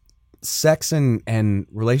 sex and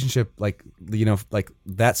relationship, like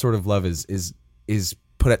that sort of love is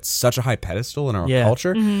put at such a high pedestal in our Yeah.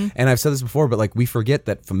 culture. And I've said this before, but like we forget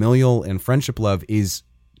that familial and friendship love is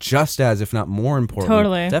just as, if not more important.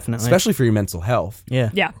 Totally. Definitely. Especially for your mental health. Yeah.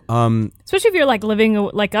 Yeah. Especially if you're like living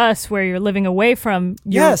like us, where you're living away from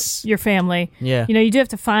your family. Yeah. You do have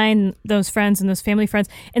to find those friends and those family friends.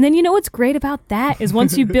 And then what's great about that is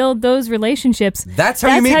once you build those relationships, That's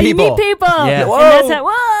how you meet people. Yeah. And that's how,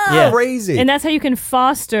 whoa! Yeah. Crazy. And that's how you can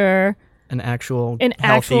foster An actual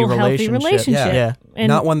healthy relationship. Yeah. And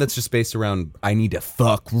not one that's just based around I need to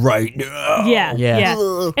fuck right now. Yeah, Yeah.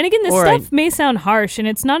 yeah. And again, this Or stuff may sound harsh, and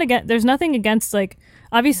it's not against. There's nothing against like.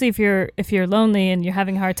 Obviously, if you're lonely and you're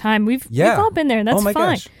having a hard time, we've all been there, and that's oh my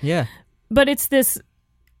fine. Gosh. Yeah. But it's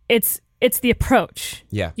it's the approach.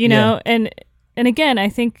 Yeah. You know, and again, I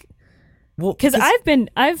think Well, because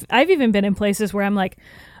I've even been in places where I'm like,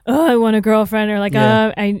 oh, I want a girlfriend, or like,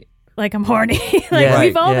 Yeah. I'm horny. Like Yeah.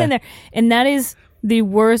 we've all Yeah. been there, and that is the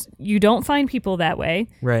worst. You don't find people that way.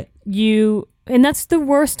 Right. And that's the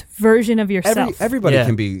worst version of yourself. everybody Yeah.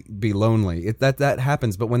 can be lonely. That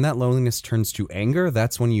happens, but when that loneliness turns to anger,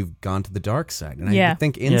 that's when you've gone to the dark side. And Yeah. I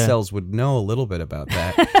think incels would know a little bit about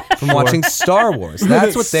that from watching Star Wars.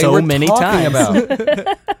 That's what they So were many talking times.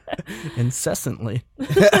 about. Incessantly.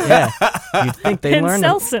 Yeah. You'd think they learned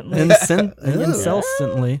Incessantly.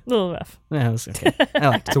 Incessantly. A little rough. Yeah, it was okay. I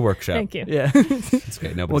liked It's a workshop. Thank you. it. Yeah. It's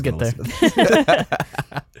okay. Nobody's We'll get gonna there. listen to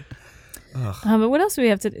this. But what else do we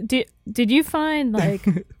have to did you find like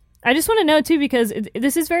I just want to know too, because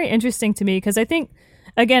this is very interesting to me, because I think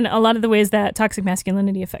again a lot of the ways that toxic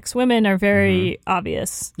masculinity affects women are very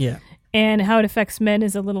obvious, Yeah. and how it affects men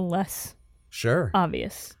is a little less Sure.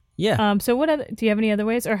 obvious. Yeah. So do you have any other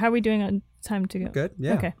ways, or how are we doing on time to go? Good.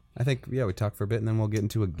 Yeah. Okay. I think we talk for a bit and then we'll get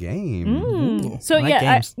into a game. So I like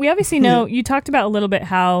yeah, games. we obviously know you talked about a little bit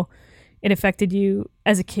how it affected you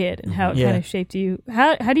as a kid and how it Yeah. kind of shaped you.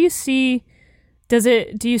 How do you see?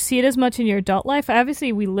 Do you see it as much in your adult life?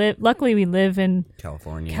 Obviously, luckily we live in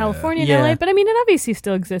California. California and Yeah. LA, but I mean, it obviously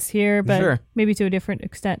still exists here, but Sure. maybe to a different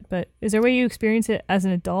extent. But is there a way you experience it as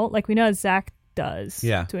an adult? Like we know Zach does,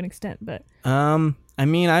 Yeah. to an extent, but I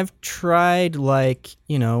mean, I've tried, like,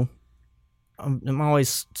 I'm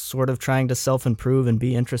always sort of trying to self-improve and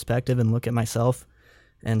be introspective and look at myself.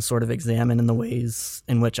 and sort of examine in the ways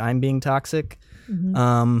in which I'm being toxic.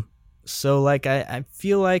 So like I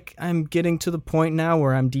feel like I'm getting to the point now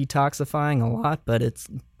where I'm detoxifying a lot, but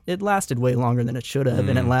it lasted way longer than it should have,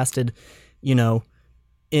 and it lasted, you know,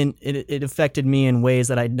 it affected me in ways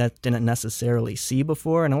that I didn't necessarily see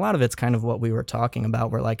before, and a lot of it's kind of what we were talking about,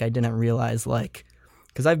 where like I didn't realize, like,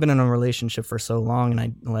 because I've been in a relationship for so long, and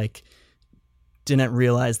I like didn't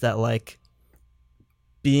realize that like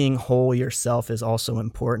being whole yourself is also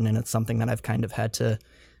important, and it's something that I've kind of had to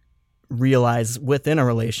realize within a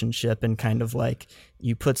relationship, and kind of like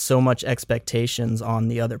you put so much expectations on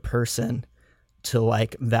the other person to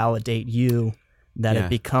like validate you that it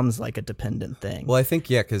becomes like a dependent thing. Well, I think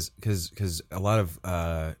because a lot of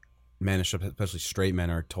men, especially straight men,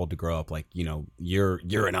 are told to grow up like, you know,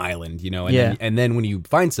 you're an island, you know, and then when you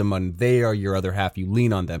find someone, they are your other half. You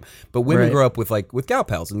lean on them. But women grow up with gal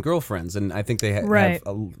pals and girlfriends, and I think they have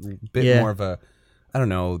a bit more of a, I don't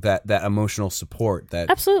know, that emotional support that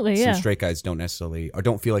absolutely some straight guys don't necessarily or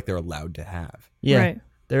don't feel like they're allowed to have. Yeah, right.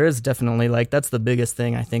 There is definitely like that's the biggest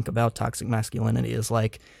thing I think about toxic masculinity is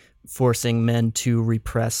like forcing men to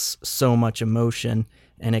repress so much emotion,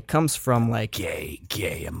 and it comes from like gay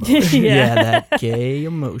emotion. That gay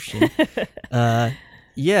emotion.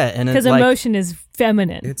 And because like, emotion is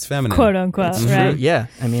feminine. It's feminine, quote unquote. it's right? true. Yeah,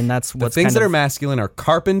 I mean that's The what's things kind that of are masculine are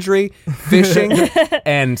carpentry, fishing,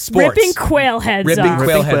 and sports. Ripping quail heads Ripping off. quail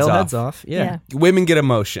ripping heads quail off. heads off. Yeah. Women get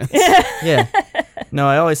emotions. Yeah. No,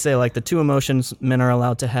 I always say like the two emotions men are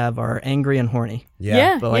allowed to have are angry and horny.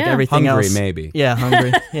 Yeah. But like everything Hungry, else, maybe. Yeah,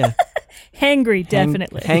 hungry. Yeah, Hangry,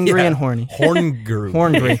 definitely. hangry and horny. Horngry.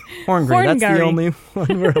 Horngry. That's the Horngary. only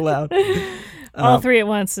one we're allowed. All three at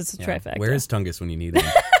once. It's a trifecta. Where is Tungus when you need him?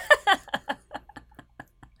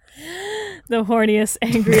 The horniest,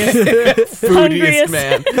 angriest, Foodiest hungriest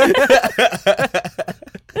man.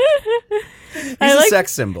 He's I a like-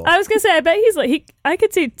 sex symbol. I was gonna say, I bet he's like I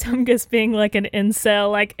could see Tungus being like an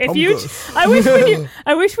incel. Like if Tungus.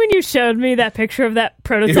 I wish when you showed me that picture of that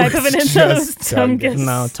prototype It of an was incel, it was just Tungus. Tungus.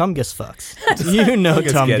 No, Tungus fucks. You know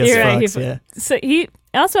Tungus Tungus gets You're right. fucks. Yeah. So he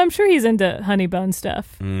also, I'm sure he's into honey bun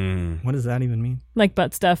stuff, What does that even mean? like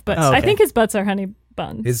butt stuff. But Oh, okay. I think his butts are honey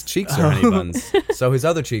buns. His cheeks are honey buns, so his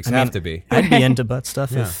other cheeks have to be. I'd be into butt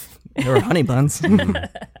stuff if there were honey buns.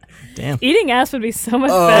 Damn. Eating ass would be so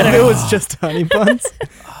much If better. it was just honey buns,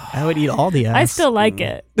 I would eat all the ass. I still like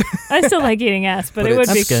it. I still like eating ass, but it would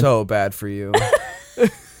be it's so bad for you.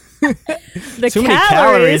 the Too many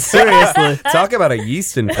calories. Seriously. Talk about a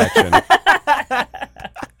yeast infection.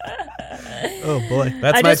 Oh boy.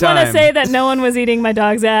 That's I my just want time. to say that no one was eating my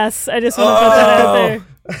dog's ass. I just want to put that out there.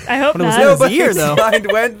 I hope But it was not. no, Nobody's ear, though. mind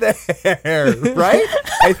went there, right?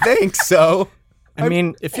 I think so. I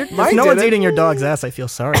mean, if no Mine one's didn't. eating your dog's ass, I feel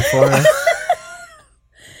sorry for her.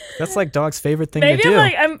 That's like dog's favorite thing Maybe to do.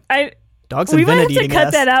 I'm like Dogs we might have invented to eating cut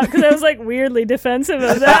ass. that out because I was like weirdly defensive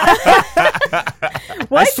of that.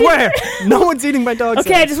 Why I did- swear, no one's eating my dog's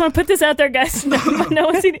Okay, ass. I just want to put this out there, guys. No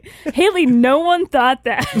one's eating. Haley, no one thought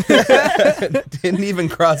that. Didn't even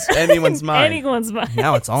cross anyone's mind. Anyone's mind.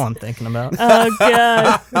 Now it's all I'm thinking about. Oh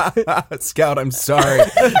god. Scout, I'm sorry.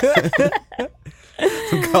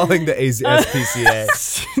 I'm calling the SPCA.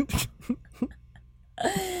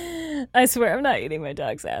 I swear I'm not eating my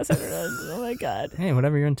dog's ass. Everyone. Oh my god. Hey,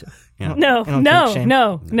 whatever you're into. Yeah. No, I don't no, kink shame.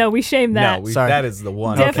 no. We shame that. No, Sorry. that is the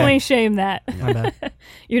one. Definitely shame that. My bad.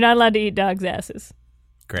 You're not allowed to eat dogs' asses.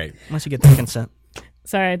 Great. Unless you get the consent.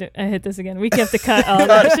 Sorry, I hit this again. We have to cut all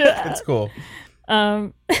that shit out. That's cool.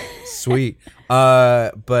 Um, Sweet.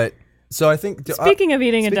 But so I think speaking of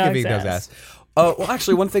eating a speaking of dog's eating ass. well,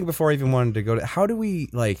 actually, one thing before I even wanted to go to, how do we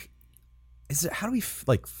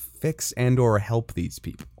fix and or help these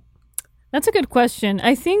people? That's a good question.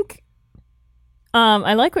 I think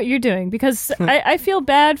I like what you're doing because I feel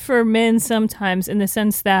bad for men sometimes in the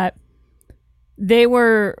sense that they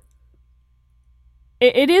were.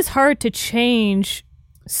 It is hard to change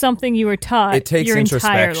something you were taught It takes your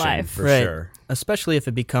entire introspection life. for Right. sure. Especially if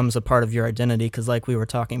it becomes a part of your identity, because like we were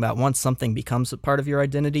talking about, once something becomes a part of your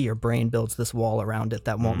identity, your brain builds this wall around it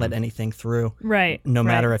that won't let anything through, Right. no right.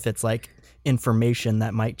 matter if it's like information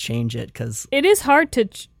that might change it, because It is hard to.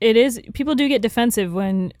 It is. People do get defensive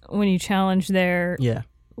when you challenge their yeah.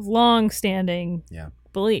 long-standing Yeah.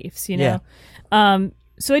 beliefs. You Yeah. know.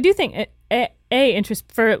 So I do think interest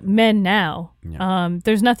for men now.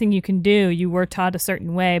 There's nothing you can do. You were taught a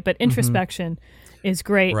certain way, but introspection is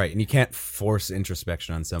great. Right, and you can't force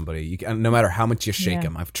introspection on somebody. You can, no matter how much you shake Yeah.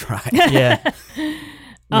 them. I've tried. Yeah.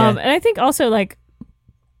 And I think also like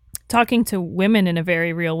talking to women in a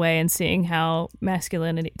very real way and seeing how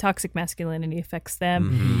toxic masculinity affects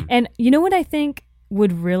them. And you know what I think?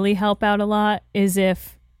 would really help out a lot is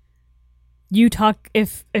if you talk,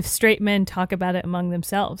 if straight men talk about it among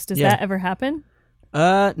themselves. Does that ever happen?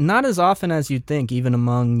 Not as often as you'd think, even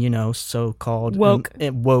among, so-called woke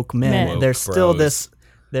men. Woke There's still bros.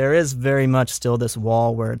 there is very much still this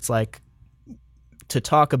wall where it's like, to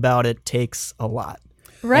talk about it takes a lot.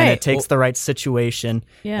 Right. And it takes the right situation.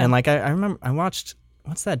 Yeah. And like, I remember I watched,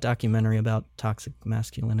 what's that documentary about toxic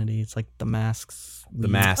masculinity? It's like The Masks. The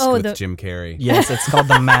Mask Oh, with Jim Carrey. Yes, it's called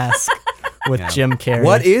The Mask with Jim Carrey.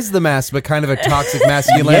 What is The Mask but kind of a toxic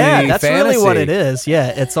masculinity Yeah, that's fantasy? really what it is. Yeah,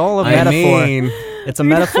 it's all a I metaphor. mean, It's a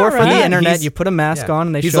metaphor for right. the internet. He's- You put a mask on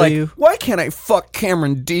and they he's show like, you. why can't I fuck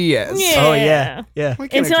Cameron Diaz? Yeah. Oh, yeah. Yeah. Why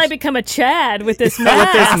can't Until I just- become a Chad with this With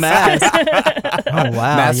mask. this mask. Oh,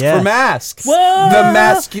 wow. Mask yeah. for masks. Whoa! The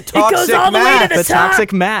mask, It toxic goes all the way to mask. the The top.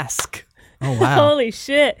 toxic mask. Oh, wow. Holy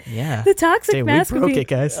shit. Yeah. The toxic Dude, mask we would broke be- it,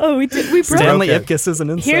 guys. Oh, we did. We broke Stanley broke it. Ipkiss is an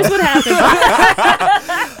incel. Here's what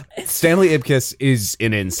happens. Stanley Ipkiss is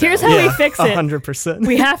an incel. Here's how we fix it. 100%.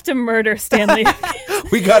 We have to murder Stanley.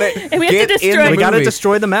 we got it. And we have to destroy- We got to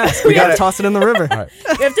destroy the mask. We got to toss it in the river.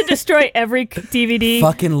 We have to destroy every DVD,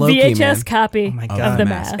 Fucking Loki, VHS man. copy my of God. the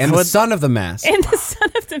mask. And the son of the mask. And the son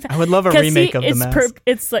of the mask. I would love a 'Cause remake see, of The it's Mask.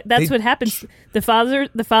 it's like that's what happens. The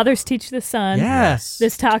fathers teach the son Yes.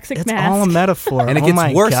 this toxic It's mask. all a metaphor. And it Oh gets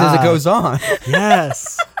my worse as it God. goes on.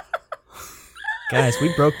 Yes. Guys,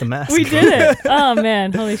 we broke the mask. We did it. Oh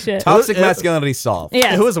man, holy shit. Toxic masculinity solved.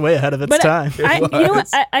 Yeah. It was way ahead of its But time. you know what?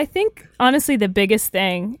 I think honestly the biggest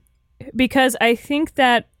thing, because I think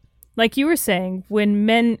that, like you were saying, when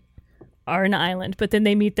men are an island, but then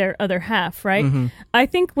they meet their other half, right? Mm-hmm. I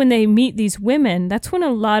think when they meet these women, that's when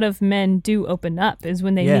a lot of men do open up, is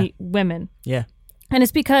when they Yeah. meet women. Yeah. And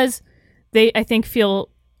it's because they, I think,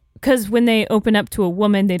 because when they open up to a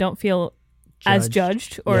woman, they don't feel as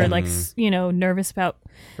judged or Yeah. like, nervous about.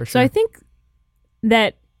 For So sure. I think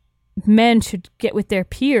that men should get with their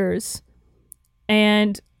peers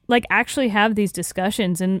and like actually have these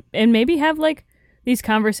discussions and maybe have like these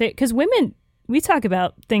conversations, because women, we talk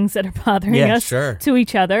about things that are bothering Yeah, us sure. to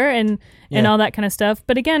each other and all that kind of stuff.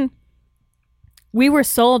 But again, we were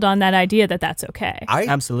sold on that idea that that's okay.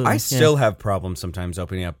 Absolutely, I yeah. still have problems sometimes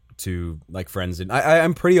opening up to like friends, and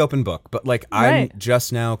I'm pretty open book, but like Right. I'm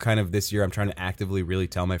just now kind of this year I'm trying to actively really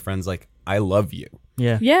tell my friends like I love you.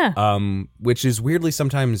 Yeah. Yeah. Which is weirdly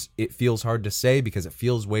sometimes it feels hard to say because it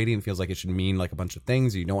feels weighty and feels like it should mean like a bunch of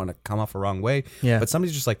things. You don't want to come off a wrong way. Yeah. But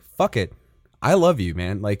somebody's just like, fuck it. I love you,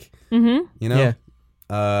 man. Like, you know? Yeah.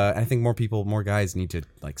 I think more guys need to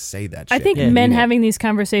like say that shit. I think Yeah. men Mean it. having these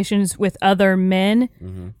conversations with other men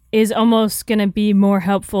is almost going to be more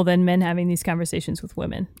helpful than men having these conversations with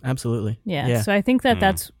women. Absolutely. Yeah. Yeah. So I think that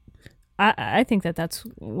that's, I think that that's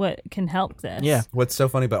what can help this. Yeah. What's so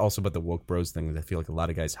funny, but also about the woke bros thing is I feel like a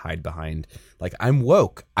lot of guys hide behind, like, I'm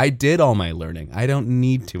woke. I did all my learning. I don't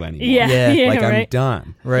need to anymore. Yeah. Yeah. Yeah. Like, I'm right.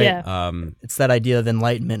 done. Right. Yeah. It's that idea of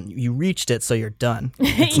enlightenment. You reached it, so you're done.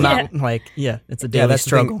 It's Yeah. not like, it's a daily that's the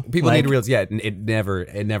struggle. thing. People Like, need to realize, it never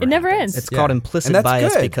It never happens. ends. It's Yeah. called And implicit that's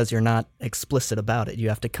bias good. because you're not explicit about it. You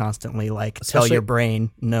have to constantly like tell Especially- your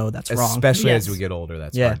brain, no, that's wrong. Especially Yes. as we get older,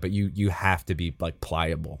 that's Yeah. hard. But you have to be like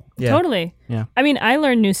pliable. Yeah. Totally. Yeah. I mean, I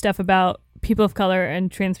learn new stuff about people of color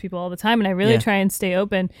and trans people all the time, and I really Yeah. try and stay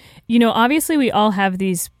open. You know, obviously we all have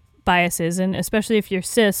these biases, and especially if you're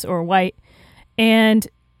cis or white, and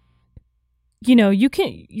you know,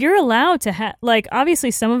 you're allowed to have, like,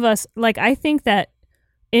 obviously some of us, like, I think that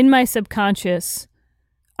in my subconscious,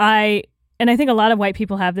 and I think a lot of white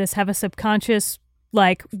people have a subconscious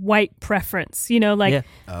like white preference, you know, like Yeah.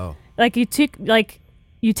 Oh. like you take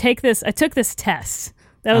this, I took this test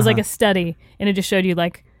that was like a study, and it just showed you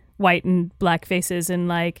like white and black faces, and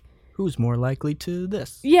like, Who's more likely to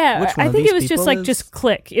this? yeah, Which one I of think these it was just people like is- just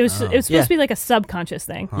click. It was supposed Yeah. to be like a subconscious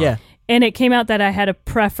thing. Yeah. And it came out that I had a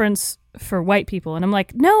preference for white people, and I'm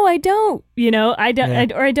like, no, I don't. You know, I don't,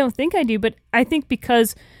 Yeah. or I don't think I do. But I think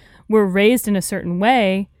because we're raised in a certain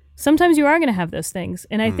way, sometimes you are going to have those things,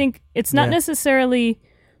 and I think it's not Yeah. necessarily.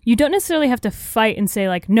 You don't necessarily have to fight and say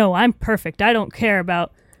like, no, I'm perfect. I don't care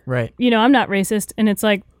about, Right. you know, I'm not racist. And it's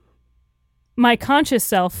like, my conscious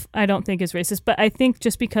self, I don't think is racist, but I think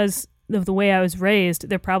just because of the way I was raised,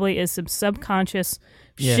 there probably is some subconscious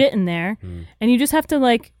Yeah. shit in there, and you just have to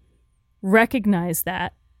like recognize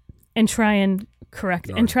that and try and correct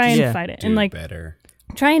it and try and Yeah. fight it Do and like better.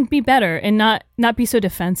 try and be better and not be so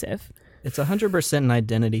defensive. It's 100% an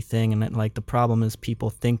identity thing, and like the problem is people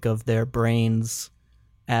think of their brains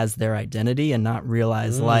as their identity and not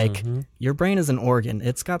realize like your brain is an organ.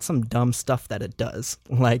 It's got some dumb stuff that it does.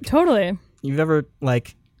 Like Totally. you've ever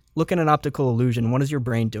like look at an optical illusion. What is your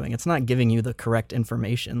brain doing? It's not giving you the correct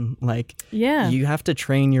information. Like, Yeah. you have to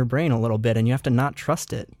train your brain a little bit, and you have to not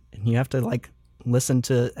trust it. And you have to like listen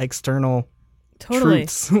to external Totally.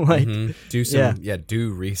 truths. Like, Do some,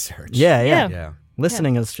 do research. yeah. Yeah.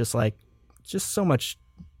 Listening is just like, just so much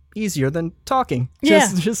easier than talking. Yeah.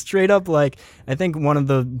 Just straight up. Like, I think one of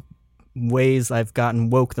the ways I've gotten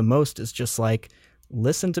woke the most is just like,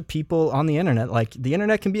 listen to people on the internet. Like, the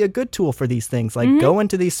internet can be a good tool for these things. Like, go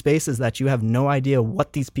into these spaces that you have no idea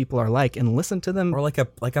what these people are like, and listen to them. Or like a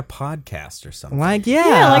podcast or something. Like,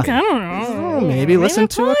 Yeah, like, I don't know. maybe listen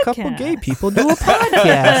to a couple podcast. gay people do a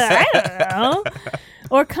podcast. I don't know.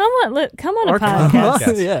 Or come on a Or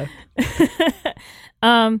podcast. yeah.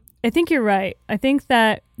 I think you're right. I think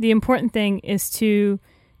that the important thing is to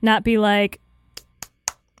not be like,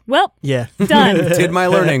 well, Yeah. done. Did my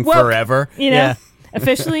learning Woke. forever. You know, Yeah.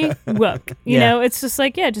 officially woke. You Yeah. know, it's just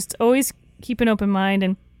like, just always keep an open mind.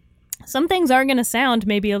 And some things are going to sound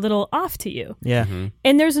maybe a little off to you. Yeah.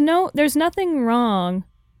 And there's nothing wrong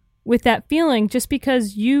with that feeling just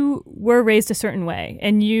because you were raised a certain way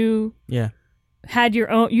and you Yeah. have your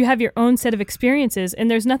own set of experiences. And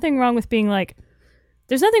there's nothing wrong with being like,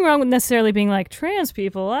 there's nothing wrong with necessarily being like trans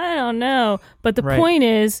people. I don't know. But the Right. point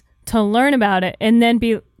is to learn about it and then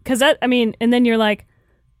and then you're like,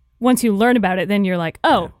 once you learn about it, then you're like,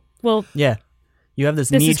 oh, well, Yeah. You have this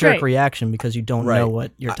This is knee-jerk great. reaction because you don't Right. know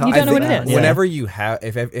what you're talking You don't know what about. it is. Yeah. Whenever you have,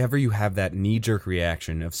 if ever you have that knee-jerk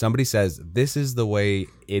reaction, if somebody says, "This is the way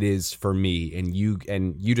it is for me," and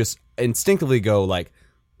you just instinctively go like,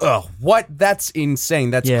 "Ugh, what? That's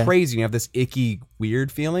insane. That's Yeah. crazy." And you have this icky,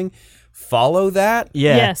 weird feeling. Follow that,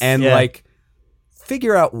 Yeah. Yes. and Yeah. like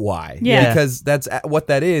figure out why. Yeah. because that's what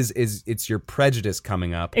that is it's your prejudice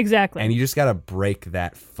coming up, exactly. and you just gotta break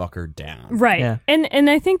that fucker down. Right. Yeah. And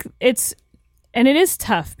I think it is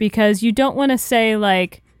tough because you don't want to say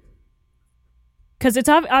like, because it's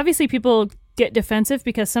obviously people get defensive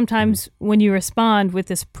because sometimes when you respond with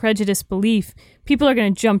this prejudice belief, people are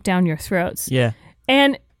going to jump down your throats. Yeah.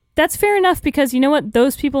 And that's fair enough because you know what?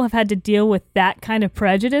 Those people have had to deal with that kind of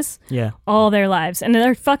prejudice Yeah. all their lives and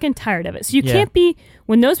they're fucking tired of it. So you Yeah. can't be,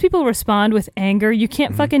 when those people respond with anger, you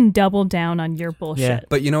can't fucking double down on your bullshit. Yeah.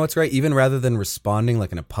 But you know what's great? Even rather than responding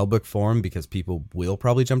like in a public forum, because people will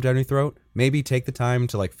probably jump down your throat, maybe take the time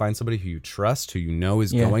to like find somebody who you trust, who you know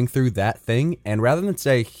is Yeah. going through that thing. And rather than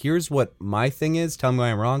say, here's what my thing is, tell me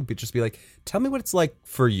why I'm wrong, but just be like, tell me what it's like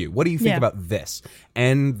for you. What do you think Yeah. about this?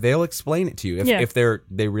 And they'll explain it to you if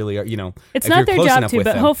they really are, you know. It's if not you're their close job enough to, with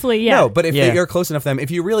but them. hopefully, yeah. No, but if Yeah. you're close enough to them, if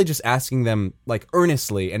you're really just asking them like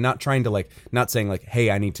earnestly and not trying to like, not saying like, hey,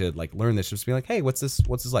 I need to like learn this, just be like, hey, what's this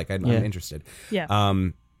like? I'm Yeah. interested. Yeah.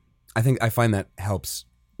 I find that helps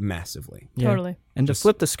massively. Yeah. Totally. And to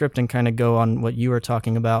flip the script and kind of go on what you were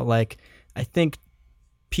talking about, like, I think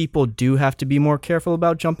people do have to be more careful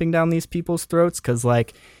about jumping down these people's throats because,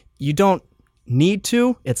 like, you don't need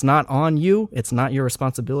to. It's not on you. It's not your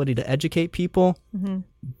responsibility to educate people.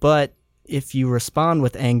 But if you respond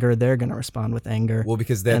with anger, they're going to respond with anger. Well,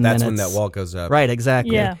 because And that's then when that it's- wall goes up. Right,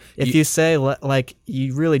 exactly. Yeah. If you say, like,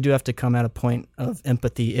 you really do have to come at a point of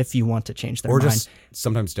empathy if you want to change their Or mind. just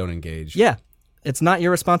sometimes don't engage. Yeah. It's not your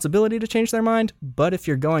responsibility to change their mind, but if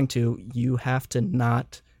you're going to, you have to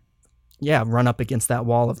not, run up against that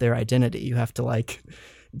wall of their identity. You have to, like,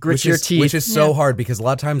 grit your teeth. Which is so hard because a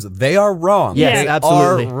lot of times they are wrong. Yes, They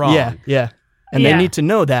absolutely. are wrong. Yeah. And Yeah. they need to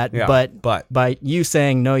know that, Yeah, but but- by you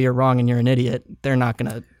saying, no, you're wrong and you're an idiot, they're not going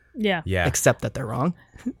to Yeah. Yeah. accept that they're wrong.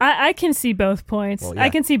 I can see both points. Well, yeah. I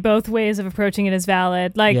can see both ways of approaching it as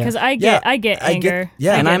valid. Like, Yeah. because I Yeah, get I get- anger.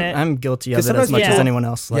 yeah, I And get it. I'm guilty of 'Cause it as sometimes much as people- anyone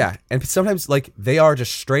else. Like, Yeah, and sometimes like they are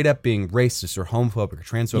just straight up being racist or homophobic or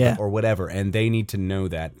transphobic Yeah. or whatever, and they need to know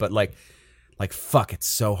that. But like fuck, it's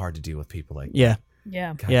so hard to deal with people like Yeah.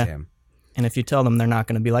 yeah. goddamn. And if you tell them, they're not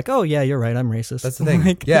going to be like, oh, yeah, you're right, I'm racist. That's the thing.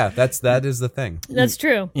 Like, Yeah, that is the thing. That's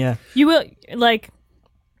true. yeah. You will, like,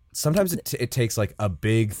 Sometimes it takes like a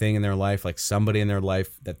big thing in their life, like somebody in their life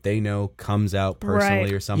that they know comes out personally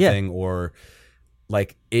Right. or something, or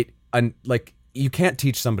like like you can't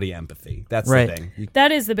teach somebody empathy. That's Right. the thing.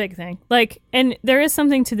 that is the big thing. Like, and there is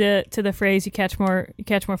something to the phrase "you catch more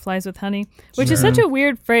flies with honey," which is such a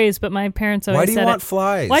weird phrase. But my parents always Why do you said want it.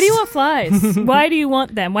 flies? Why do you want flies? Why do you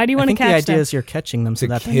want them? Why do you I want to think the catch idea them? is you're catching them so To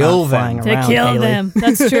that they're kill not them. flying To around. kill Haley. them.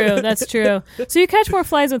 That's true. That's true. So you catch more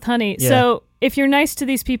flies with honey. Yeah. So if you're nice to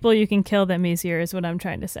these people, you can kill them easier. Is what I'm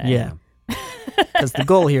trying to say. Yeah. Because the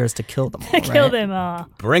goal here is to kill them all, right? Kill them all.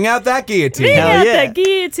 Bring out that guillotine. Bring Hell out yeah. the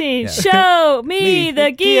guillotine. Show me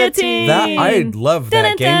the guillotine. That I love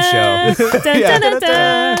that game show. Dun, dun, dun,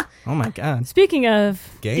 dun. Oh my god. Speaking of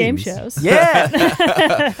game Games. shows, Yeah.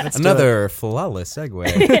 Another flawless segue.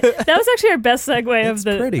 that was actually our best segue of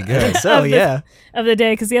the Pretty good. So of the- yeah. of the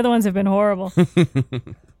day because the other ones have been horrible.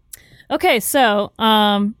 Okay, so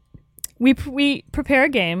we prepare a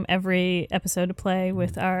game every episode to play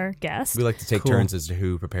with our guest. We like to take Cool. turns as to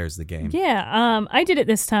who prepares the game. Yeah, I did it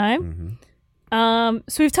this time. So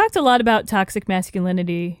we've talked a lot about toxic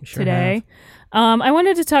masculinity Sure today. I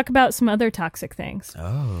wanted to talk about some other toxic things.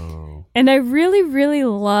 Oh. And I really, really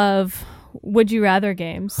love would you rather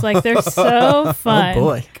games. Like they're so fun. Oh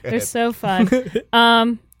boy. They're so fun.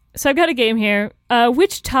 So I've got a game here.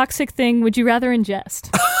 Which toxic thing would you rather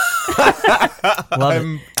ingest? Love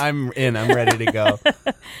it. I'm in. I'm ready to go.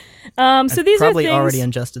 So these Probably are things, already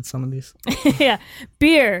ingested some of these. yeah,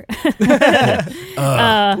 beer.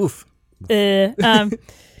 Oof.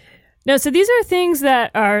 No, so these are things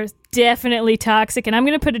that are definitely toxic, and I'm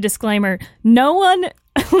going to put a disclaimer: no one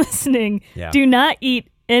listening, Yeah. do not eat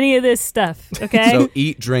any of this stuff. Okay. So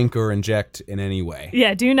eat, drink, or inject in any way.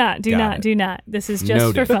 Yeah, do not. Got it. This is just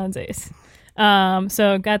Noted. for funsies.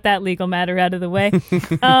 So got that legal matter out of the way.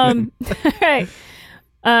 All right.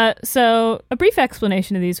 So a brief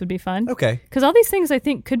explanation of these would be fun. Okay. Because all these things I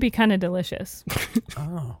think could be kind of delicious.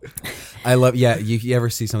 Oh. I love. Yeah. You ever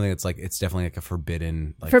see something that's like it's definitely like a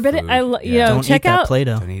forbidden. Like, Forbidden. Food. You know, Don't check eat that out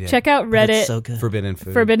Play-Doh. Don't eat it. check out That's Reddit. so good. Forbidden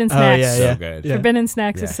food. Forbidden Oh, snacks. yeah, So yeah. good. Yeah. Forbidden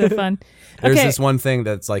snacks Yeah. is so fun. There's Okay. this one thing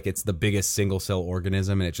that's like it's the biggest single cell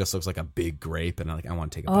organism, and it just looks like a big grape, and I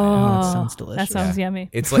want to take a bite. Oh, it Oh, sounds delicious. That sounds Yeah. yummy.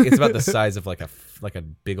 It's like it's about the size of like a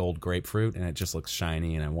big old grapefruit, and it just looks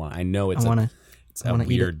shiny, and I know it's I wanna it's I a wanna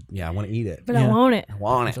eat it. weird. Yeah, I want to eat it. But I Yeah. won't it. I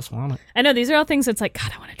want I it. just want it. I know these are all things that's like,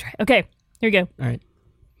 God, I want to try. Okay, here we go. All right.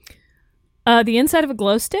 The inside of a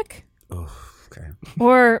glow stick Oh, okay.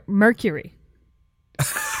 or mercury.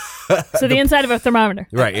 So the inside of a thermometer.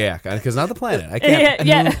 Right. Yeah. Because not the planet. I can't.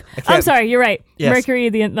 Yeah. I can't. I'm sorry. You're right. Yes. Mercury,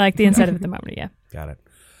 the inside of a thermometer. Yeah. Got it.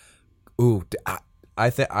 Ooh.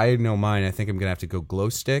 I know mine. I think I'm gonna have to go glow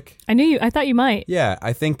stick. I knew you. I thought you might. Yeah.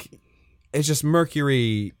 I think it's just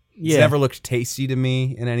mercury. It's Yeah. never looked tasty to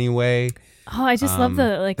me in any way. Oh, I just love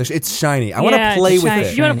the like. It's shiny. I want Yeah, to play it's with shiny.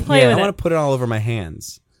 it. You want to play Yeah, with I it. want to put it all over my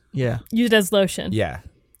hands. Yeah. Use it as lotion. Yeah.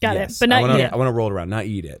 Got it. Yes. But not I wanna, eat it. I want to roll it around, not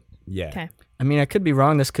eat it. Yeah. Okay. I mean, I could be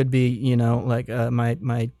wrong. This could be, like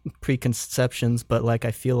my preconceptions, but like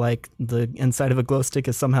I feel like the inside of a glow stick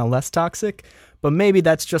is somehow less toxic. But maybe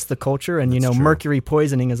that's just the culture, and That's true. mercury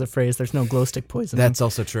poisoning is a phrase. There's no glow stick poisoning. That's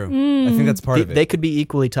also true. Mm. I think that's part they, of it. they could be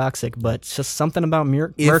equally toxic, but it's just something about if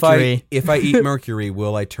mercury. if I eat mercury,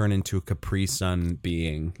 will I turn into a Capri Sun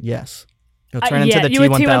being? Yes, you'll turn Yeah, into the you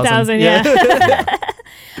would T1000. T1000. Yeah.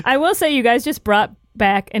 I will say you guys just brought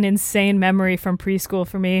back an insane memory from preschool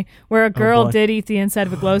for me, where a girl boy. did eat the inside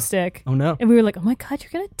of a glow stick, Oh no. and we were like, "Oh my God, you're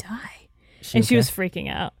gonna die!" And she okay? was freaking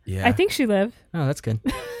out. Yeah. I think she lived. Oh, that's good.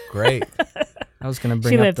 Great. I was gonna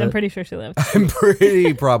bring She up lived. the, I'm pretty sure she lived. I'm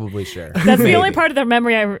pretty probably sure. That's the only Maybe. part of the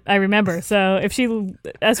memory I remember. So if she,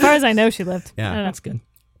 as far as I know, she lived. Yeah. I don't know. That's good.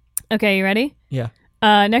 Okay, you ready? Yeah.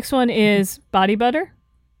 Next one is body butter,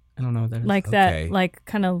 I don't know what that is. like Okay. that, like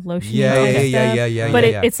kind of lotion. Yeah, kind yeah, of yeah, stuff. yeah, yeah, But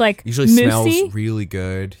yeah. it's like Usually moussey. smells really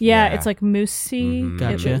good. Yeah, it's like moussey. Mhm.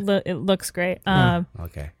 Gotcha. It looks great. Yeah.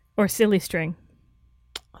 Okay. Or silly string.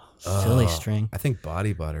 Silly Oh, string. I think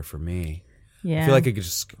body butter for me. Yeah. I feel like I could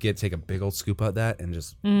just take a big old scoop of that and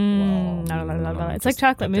just. It's like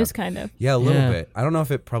chocolate mousse, kind of. Yeah, a little Yeah. bit. I don't know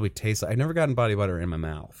if it probably tastes. I've never gotten body butter in my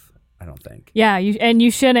mouth. I don't think. Yeah, you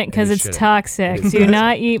shouldn't because you it's shouldn't. toxic. It is Do toxic.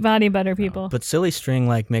 not eat body butter, people. But silly string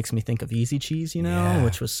makes me think of Easy Cheese, Yeah.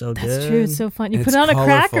 which was so good. That's true. It's so fun. You And put it's it on a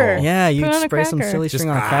colorful. cracker. Yeah, you Put it on a spray some cracker. silly Just, string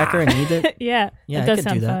on a cracker and eat it. Yeah, Yeah, it I does could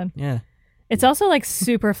sound do that. fun. Yeah. It's also like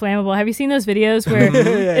super flammable. Have you seen those videos where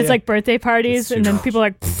Yeah, it's yeah. like birthday parties It's and then super- people are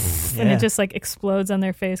like, and Yeah. it just like explodes on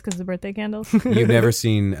their face because of the birthday candles? You've never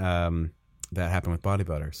seen that happen with body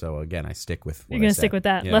butter. So again, I stick with. What You're I gonna said. stick with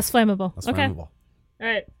that. Yeah. Less flammable. Less Okay. flammable. All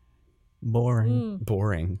right. Boring.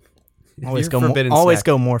 Boring. Always You're go more. forbidden Always snack.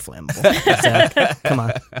 go more flammable. Zach, come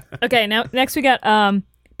on. Okay. Now next we got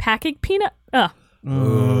packing peanut. Oh,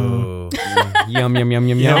 Ooh. Yum yum yum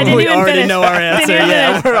yum Yeah, I yum. didn't we even already finish. know our Didn't answer. even Yeah,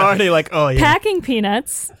 finish. we're already like, oh yeah. packing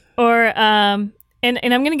peanuts or and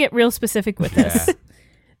I'm gonna get real specific with this. Yeah.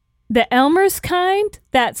 The Elmer's kind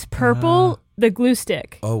that's purple, the glue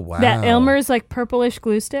stick. Oh wow. That Elmer's like purpurplish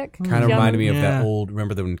glue stick. Kind of Yum. reminded me of that Yeah. old.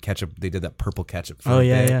 Remember when ketchup? They did that purple ketchup. For Oh, a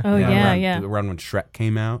yeah, bit? yeah. Oh, yeah, around, yeah. Around when Shrek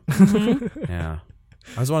came out. Mm-hmm. Yeah,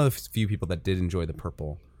 I was one of the few people that did enjoy the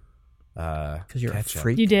purple Because you're ketchup. a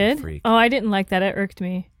freak. You did? Freak. Oh, I didn't like that. It irked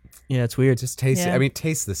me. Yeah, it's weird. It just tastes. Yeah. I mean, it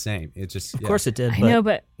tastes the same. It just. Of course it did. I but know,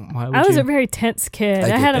 but why would I was you? a very tense kid. I I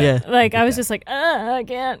get had that. Yeah. I was that. just like, I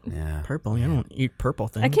can't. Yeah. Purple. You don't eat purple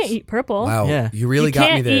things. I can't eat purple. Wow. Yeah. You really you got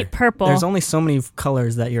can't me there. eat purple. There's only so many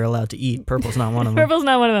colors that you're allowed to eat. Purple's not one of them. Purple's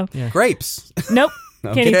not one of them. Grapes. Nope.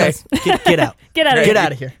 Can't eat Okay. those. Get out. Get out of Get here.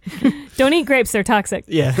 out of here. Don't eat grapes. They're toxic.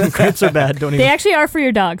 Yeah, grapes are bad. Don't They even. actually are for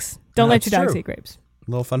your dogs. Don't let That's your dogs true. eat grapes.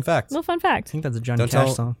 Little fun fact. Little fun I fact. think that's a Johnny Don't Cash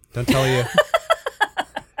tell. song. Don't tell you.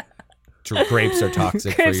 Grapes are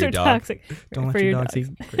toxic Grapes for your are dog. toxic. Don't let for your your dogs dogs.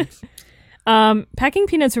 eat grapes. Packing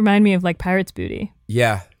peanuts remind me of like Pirate's Booty.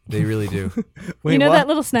 Yeah, they really do. Wait, You know what? that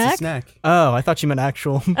little It's snack? a snack. Oh, I thought you meant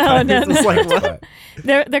actual. Oh, no, It's no. like what?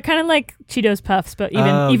 But They're kind of like Cheetos Puffs, but even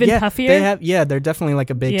Oh, yeah, puffier. They have, yeah, they're definitely like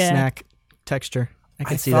a big Yeah. snack texture. I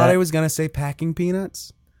can I see thought that. I was gonna say packing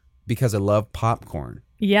peanuts because I love popcorn,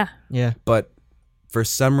 Yeah. Yeah. but for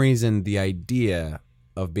some reason the idea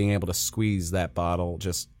of being able to squeeze that bottle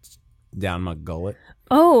just down my gullet.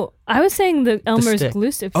 Oh, I was saying the Elmer's stick.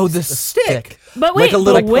 glue stick. Oh, the stick. but wait, like a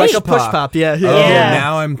little but wait. Like a push pop. Yeah. Yeah. Oh,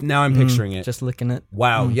 Yeah. now I'm picturing it. Just licking it.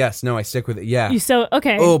 Wow. Yes. No. I stick with it. Yeah. You so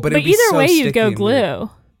okay. Oh, but it'd be either so way, you'd sticky go and weird. glue.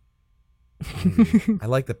 I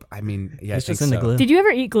like the. I mean, yeah. It's I think just into so. glue. Did you ever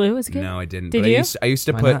eat glue as a kid? No, I didn't. Did but you? I used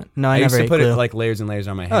to Why put. not? No, I used never to ate put it glue. like layers and layers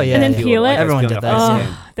on my hand. Oh, yeah, And then yeah. peel it? Everyone did that. Oh,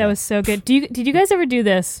 Yeah. that was so good. Did you guys ever do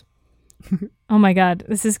this? Oh my god,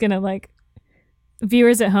 this is gonna like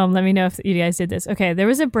viewers at home. Let me know if you guys did this. Okay, there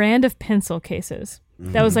was a brand of pencil cases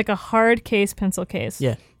that was like a hard case pencil case.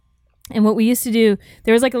 Yeah. And what we used to do,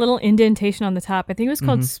 there was like a little indentation on the top. I think it was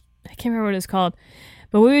called. I can't remember what it was called.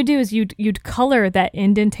 But what we would do is you'd color that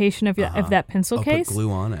indentation of that pencil I'll case, put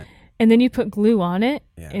glue on it. and then you put glue on it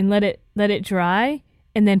Yeah. and let it dry,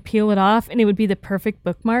 and then peel it off, and it would be the perfect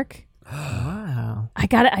bookmark. Wow. I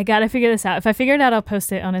gotta figure this out. If I figure it out, I'll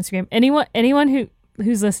post it on Instagram. Anyone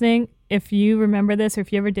who's listening, if you remember this or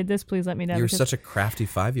if you ever did this, please let me know. You're because such a crafty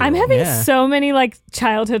 5-year-old. I'm having Yeah. so many like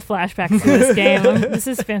childhood flashbacks to this game. This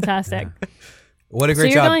is fantastic. What a So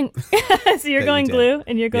great you're job. going, so you're you going did. glue,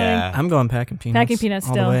 and you're going Yeah. I'm going packing peanuts. packing peanuts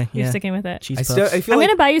all still. The way. You're Yeah. sticking with it. Cheese I puffs. still. I feel I'm like.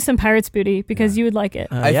 gonna buy you some Pirates Booty because you would like it.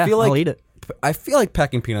 I yeah, feel like I'll eat it. I feel like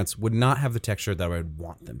packing peanuts would not have the texture that I would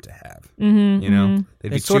want them to have. You know, they'd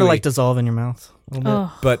be They sort of chewy. like dissolve in your mouth a little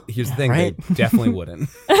Oh, But here's the thing: right? they definitely wouldn't.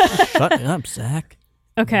 bit. Shut up, Zach.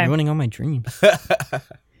 okay. Ruining all my dreams.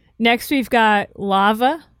 Next, we've got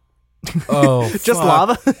lava Oh, Just fuck.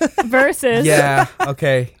 lava. versus Yeah.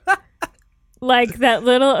 Okay. like that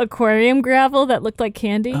little aquarium gravel that looked like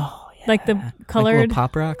candy, Oh, yeah. like the Like colored, little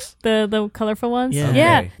pop rocks. the colorful ones. Yeah.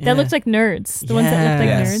 Okay. that Yeah. looked like nerds. The ones that looked like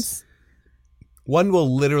Yes. nerds. One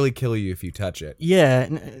will literally kill you if you touch it. Yeah.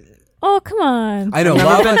 Oh come on! I know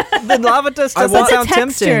lava. The lava dust I doesn't want- sound It's a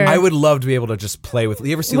texture. tempting. I would love to be able to just play with.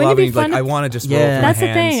 You ever see Wouldn't it lava? be And you're like, fun? I want to just Yeah. roll with That's my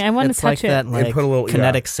the hands thing. I want it's to touch like that, it. like and put a little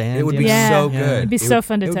kinetic yeah. sand. It would be Yeah. so Yeah. good. It'd be so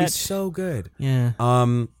fun to It would be touch. so good. Yeah.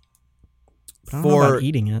 Um, I don't know for about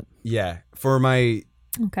eating it. yeah, for my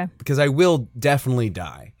Okay. because I will definitely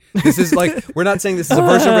die. This is like we're not saying this is a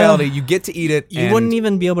virtual reality. You get to eat it. You and- wouldn't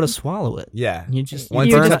even be able to swallow it. Yeah. You just Once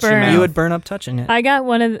You you just touch your burn. mouth, you would burn up touching it. I got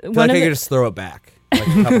one of I feel one like of I the, could just throw it back like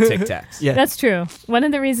a couple Tic Tacs. Yeah. That's true. One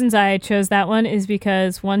of the reasons I chose that one is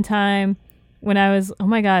because one time when I was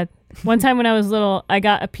little, I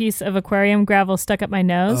got a piece of aquarium gravel stuck up my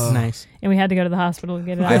nose, Nice. and we had to go to the hospital to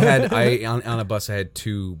get it I out. had on a bus. I had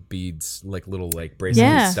 2 beads, like little like bracelets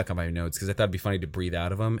Yeah. stuck on my nose because I thought it'd be funny to breathe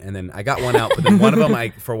out of them. And then I got one out, but then one of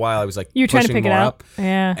them, for a while, I was like You were trying to pushing pick it more out. up,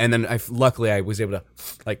 Yeah. and then luckily I was able to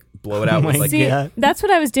like blow it out Oh with my like See, Yeah. that's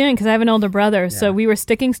what I was doing because I have an older brother. So Yeah. we were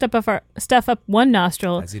sticking stuff up one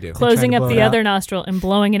nostril, As you do. closing And trying to up blow the it out. other nostril, and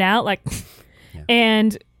blowing it out like.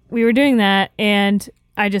 And we were doing that, and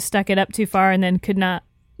I just stuck it up too far, and then could not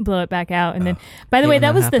blow it back out. And then, by the hate way, when that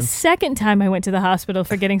that was the happens. second time I went to the hospital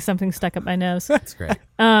for getting something stuck up my nose. That's great.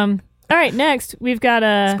 All right, next we've got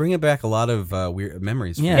It's bringing back a lot of weird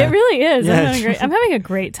memories. for Yeah. me. It really is. Yeah. I'm having a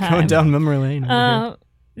great Going time. down memory lane. over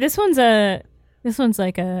This one's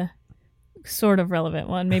like a sort of relevant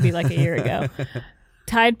one, maybe like a year ago.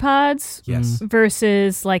 Tide Pods Yes.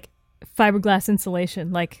 versus like fiberglass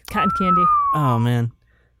insulation, like cotton candy. here. Oh man.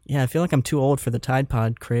 Yeah, I feel like I'm too old for the Tide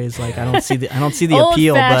Pod craze. Like I don't see the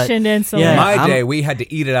appeal, but Old-fashioned insulation. In Yeah. my I'm- day, we had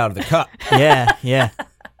to eat it out of the cup. yeah.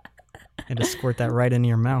 Had to squirt that right into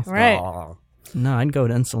your mouth. Right. Aw. No, I'd go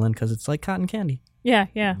to insulin because it's like cotton candy. Yeah.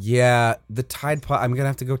 Yeah, the Tide Pod. I'm gonna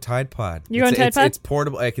have to go Tide Pod. You're going Tide Pod? It's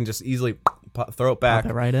portable. I can just easily throw it back.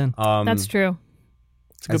 Pop it right in. That's true.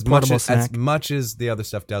 It's a good As much portable as, snack. much as the other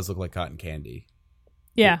stuff does look like cotton candy,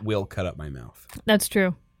 Yeah, it will cut up my mouth. that's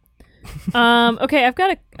true. Okay, I've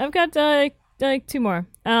got 2 more.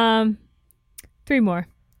 3 more.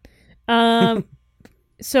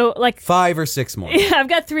 So like 5 or 6 more. yeah, I've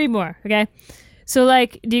got 3 more. Okay. So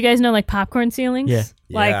like, do you guys know like popcorn ceilings? Yeah.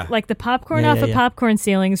 Yeah. Like the popcorn Yeah, off yeah, of yeah. popcorn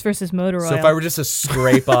ceilings versus motor oil. So if I were just to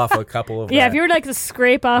scrape off a couple of yeah, that, if you were like to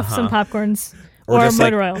scrape off some popcorns or, just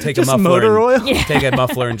motor like, oil, take Just a muffler motor and, oil? take a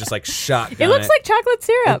muffler and just like shotgun it looks like chocolate it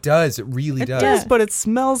syrup. does. It really does. Yes, but it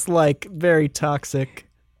smells like very toxic.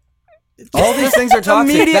 All these things are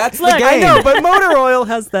toxic. Immediate- That's the Look, game. I know, but motor oil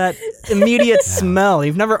has that immediate smell.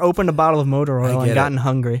 You've never opened a bottle of motor oil get and gotten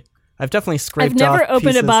hungry. I've definitely scraped I've never off opened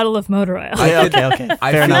pieces. a bottle of motor oil. Yeah, okay.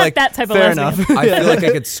 I Fair feel enough. like That type of Fair lesbian. enough. I feel like I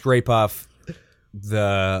could scrape off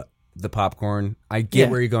the popcorn. I get Yeah.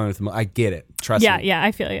 where you're going with I get it. Trust Yeah, me. yeah,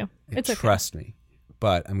 I feel you. It's okay. Trust me.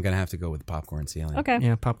 But I'm gonna have to go with the popcorn ceiling. Okay.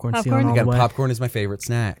 Yeah, popcorn Popcorn? sealing all Yeah, the way. popcorn is my favorite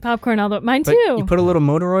snack. Popcorn, all the mine But too. you put a little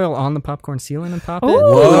motor oil on the popcorn sealing and pop it. Ooh.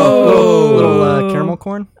 Whoa. Little caramel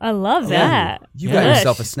corn. I love that. You got Delish.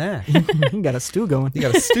 yourself a snack. You got a stew going. You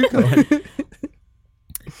got a stew going.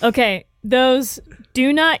 Okay, those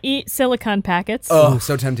do not eat silicone packets. Oh,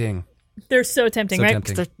 so tempting. They're so tempting, So right?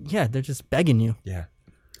 tempting. They're just begging you. Yeah.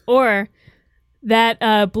 Or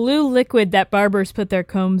that blue liquid that barbers put their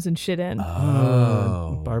combs and shit in.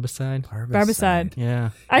 Oh. Barbicide. Barbicide.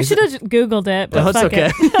 Yeah. I should have Googled it, but Oh, it's fuck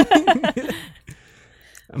okay. it.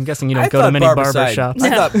 I'm guessing you don't go to many barber shops. I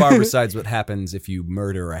thought barbicide's what happens if you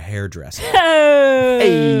murder a hairdresser. Oh,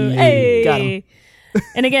 Hey, got 'em.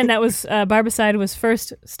 And again, that was Barbicide was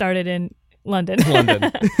first started in London. London.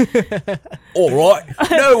 All right.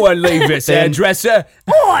 No one leave this hairdresser.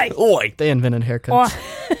 Oi! Oi. They invented haircuts.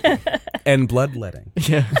 And bloodletting.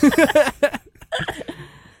 Yeah.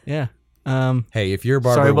 Yeah. Hey, if your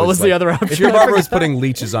barber Sorry, what was the like- other option? If your barber was putting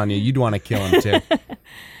leeches on you, you'd want to kill him too.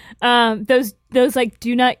 Those like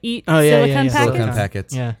do not eat Oh, yeah, silicone yeah. packets Silicone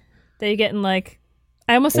packets. Yeah. that you get in like.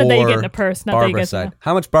 I almost said that you get in a purse, not that you get in Barbicide. a.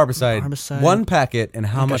 How much barbicide? Barbicide. 1 packet and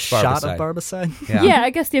how Like much a shot barbicide? of barbicide? Yeah. Yeah, I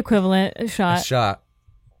guess the equivalent a A shot. shot.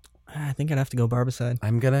 I think I'd have to go barbicide.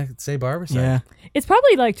 I'm gonna say barbicide. Yeah. It's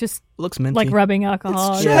probably like just Looks minty. like rubbing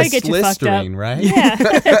alcohol. It's It's probably just get you fucked up. Listerine, right?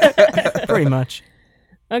 Yeah. Pretty much.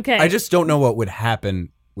 Okay. I just don't know what would happen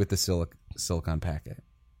with the silicone packet.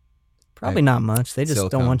 Probably not much. They just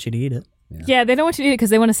Silicone. don't want you to eat it. Yeah, they don't want you to eat it because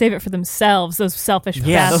they want to save it for themselves. Those selfish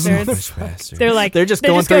Yeah, those bastards. Which bastard. They're like They're just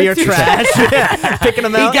going through your trash. Yeah. Picking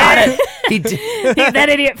them out. got it. He did. that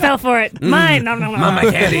idiot fell for it. Mine. No, no, no. Mama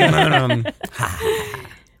candy.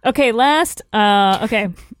 Okay, last.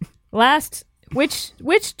 Last.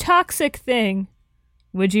 Which toxic thing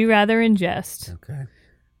would you rather ingest? Okay.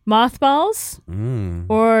 Mothballs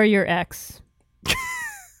or your ex?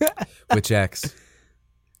 Which X?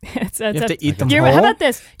 It's You have to eat them How whole? about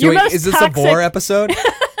this? Your most Is this toxic, a Boar episode?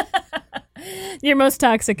 Your most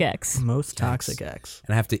toxic ex. Most toxic X.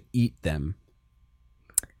 And I have to eat them.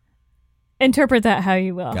 Interpret that how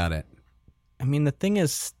you will. Got it. I mean, the thing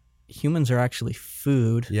is, humans are actually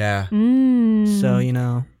food. Yeah. So, you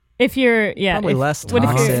know, If you're, probably if, less what if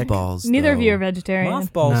you're- toxic. Mothballs. Neither of though. you are vegetarian.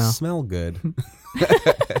 Mothballs No. smell good.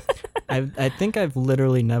 I think I've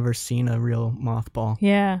literally never seen a real mothball.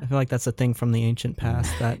 Yeah. I feel like that's a thing from the ancient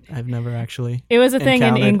past that I've never actually. It was a thing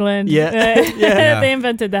in Encountered. Yeah. Yeah. Yeah. They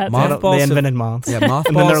invented that. Moth- too. Mothballs They have- invented moths. Yeah, mothballs.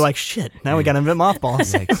 And then they're like, shit, now we gotta invent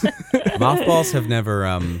mothballs. Yikes. Mothballs have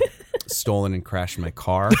never stolen and crashed my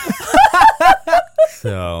car.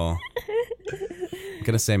 So I'm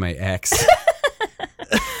gonna say my ex.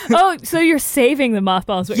 Oh, so you're saving the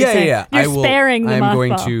mothballs? What you're saying. yeah. You're I will, sparing the I'm mothball.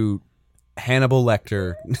 going to Hannibal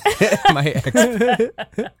Lecter my ex.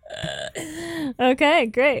 Okay,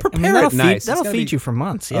 great. I mean, that'll feed, nice. It's that'll gotta feed be- you for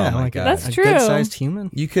months. Yeah, my like God. That's a true. good-sized human.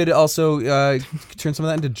 You could also turn some of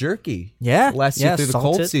that into jerky. Yeah, Last year through the salt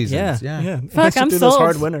cold it. seasons. Yeah, Yeah. Fuck, Last year I'm through those sold.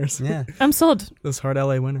 hard winters. Yeah. I'm sold. Those hard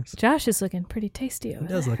LA winters. Josh is looking pretty tasty over It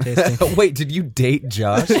there. does look tasty. Wait, did you date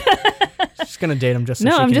Josh? Just gonna date him just so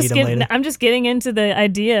No, she I'm can just eat him getting. later. I'm just getting into the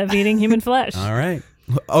idea of eating human flesh. All right.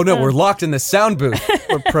 Oh no, we're locked in the sound booth.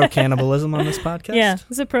 We're pro cannibalism on this podcast. Yeah,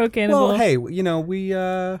 it's a pro cannibal. Well, hey, we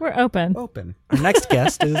We're open. open. Our next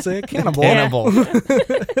guest is a cannibal. Cannibal.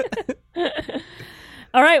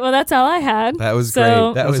 All right. Well, that's all I had. That was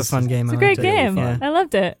So- great. That was a fun game. It's a I great liked it. game. Yeah. I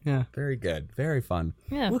loved it. Yeah. very good. Very fun.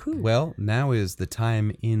 Yeah. Well, now is the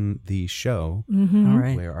time in the show All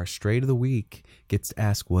right. where our straight of the week gets to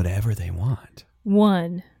ask whatever they want.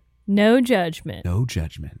 1. No judgment. No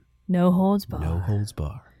judgment. No holds barred. No holds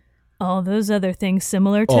bar. All those other things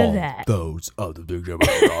similar to All that. those other things.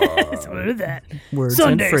 Similar to that. Words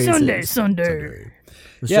Sunday, and phrases. Sunday, Sunday.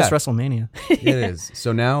 It was Yeah. just WrestleMania. It is.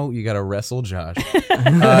 So now you got to wrestle Josh.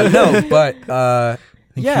 No, but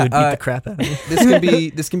think Yeah, he would beat the crap out of me.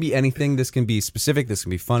 this can be anything. This can be specific. This can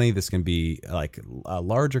be funny. This can be like a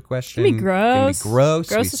larger question. Can be gross. Can be gross. Gross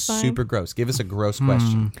Can be is fine. super gross. Give us a gross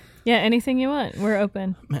question. Yeah, anything you want. We're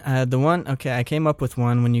open. The one, okay, I came up with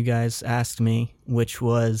one when you guys asked me, which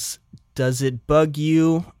was, does it bug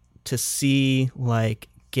you to see like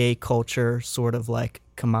gay culture sort of like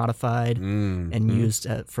commodified and used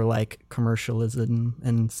for like commercialism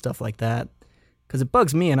and stuff like that? Because it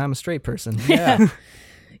bugs me, and I'm a straight person. Yeah.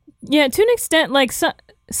 Yeah, to an extent, like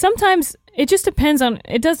sometimes it just depends on.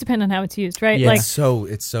 It does depend on how it's used, right? Yeah. Like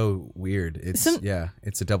It's so weird. It's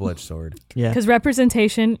it's a double-edged sword. Yeah, because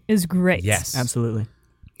representation is great. Yes. absolutely.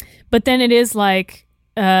 But then it is like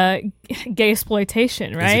gay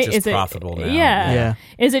exploitation, right? Is it just profitable now? Yeah. Yeah.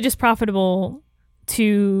 Is it just profitable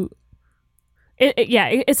to?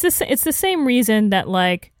 It's the same reason that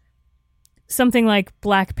like something like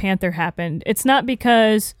Black Panther happened. It's not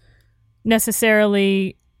because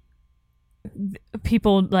necessarily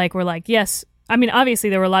people like were like, yes. I mean, obviously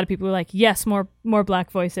there were a lot of people who were like, yes, more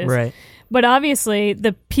black voices. Right. But obviously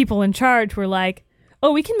the people in charge were like,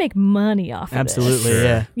 oh, we can make money off of Absolutely. this.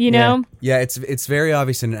 Yeah. You know? Yeah, it's very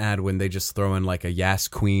obvious in an ad when they just throw in like a Yas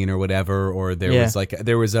Queen or whatever, or there's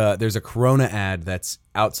a Corona ad that's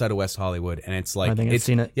outside of West Hollywood, and it's like I think I've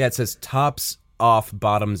seen it. Yeah, it says tops off,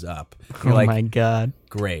 bottoms up. You're Oh like, my God.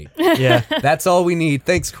 great. Yeah. That's all we need.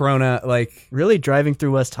 Thanks, Corona. Like, Really driving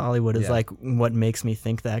through West Hollywood is Yeah. like what makes me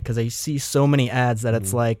think that, because I see so many ads that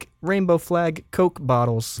it's like rainbow flag Coke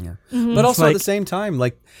bottles. yeah. Mm-hmm. But also at like- the same time,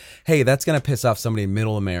 like, hey, that's gonna piss off somebody in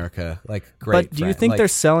Middle America. Like, great. But do you friend. think Like, they're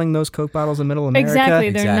selling those Coke bottles in Middle America? Exactly,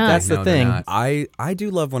 they're not. That's the No, they're thing. not. I do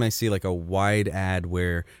love when I see like a wide ad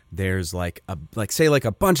where there's like say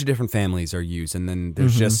a bunch of different families are used, and then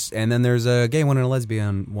there's there's a gay one and a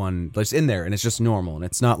lesbian one that's in there, and it's just normal, and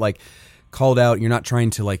it's not like called out. You're not trying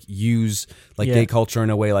to like use like Yeah. gay culture in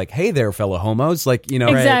a way like, hey there, fellow homos, like, you know.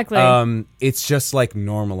 Exactly. It's just like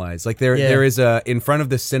normalized. Like Yeah. there is a in front of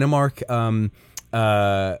the Cinemark.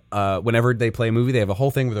 Whenever they play a movie, they have a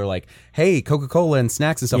whole thing where they're like, hey, Coca-Cola and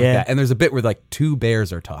snacks and stuff Yeah. like that. And there's a bit where like two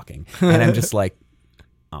bears are talking, and I'm just like,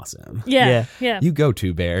 awesome. Yeah. Yeah. You go,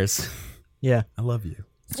 two bears. Yeah. I love you.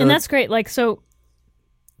 And that's great. Like, so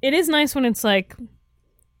it is nice when it's like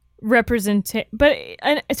but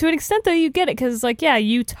to an extent though, you get it because it's like, yeah,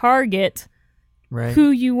 you target Right.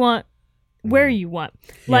 who you want, where you want.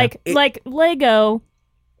 Like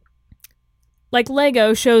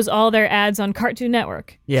Lego shows all their ads on Cartoon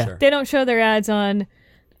Network. Yeah. Sure. They don't show their ads on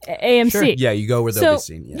AMC. Sure. Yeah, you go where they'll So be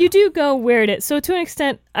seen. Yeah. you do go where it is. So to an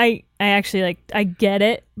extent, I actually like, I get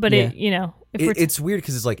it, but Yeah. it, you know, if we're It's weird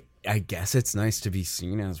because it's like, I guess it's nice to be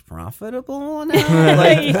seen as profitable now.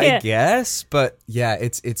 Like, Yeah. I guess, but yeah,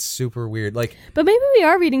 it's super weird. Like, But maybe we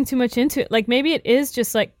are reading too much into it. Like maybe it is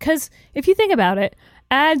just like, because if you think about it,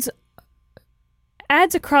 ads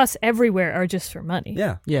across everywhere are just for money.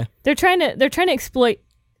 yeah, Yeah. They're trying to exploit.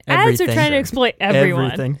 Ads are Everything. trying to exploit everyone.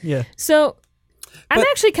 Everything. Yeah. So I'm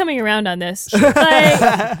actually coming around on this. Like,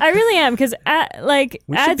 I really am, because We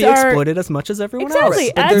ads should be are exploited as much as everyone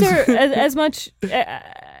exactly else. ads are as much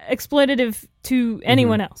exploitative to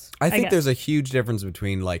anyone else. I think guess. there's a huge difference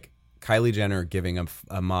between like Kylie Jenner giving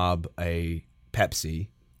a mob a Pepsi,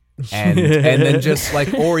 and then just like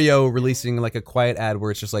Oreo releasing like a quiet ad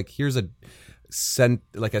where it's just like, here's a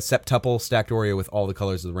septuple stacked Oreo with all the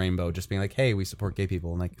colors of the rainbow, just being like, hey, we support gay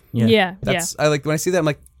people, and like, yeah. that's I like when I see that, I'm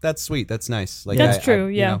like, that's sweet, that's nice. Like, That's I- true,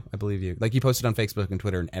 you yeah. know, I believe you. Like, you posted on Facebook and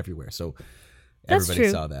Twitter and everywhere, so That's everybody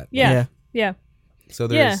true. saw that. Yeah. Yeah. So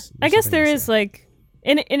Yeah. there's I guess something there nice is like,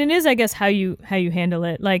 and it is, I guess, how you handle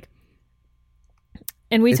it. Like,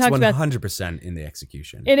 and we it's talked about 100% in the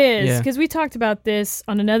execution. it is Yeah. because we talked about this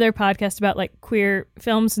on another podcast about like queer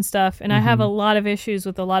films and stuff, and I have a lot of issues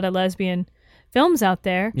with a lot of lesbian films out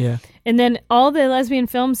there. Yeah. And then all the lesbian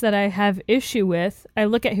films that I have issue with, I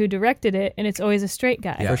look at who directed it, and it's always a straight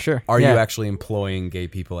guy. Yeah. For sure. Are Yeah. you actually employing gay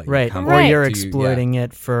people at your Right. company? Right. Or you're Do you- exploiting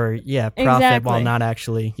it for profit Exactly. while not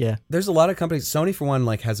actually. Yeah. There's a lot of companies. Sony, for one,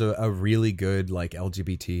 like has a really good like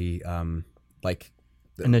LGBT like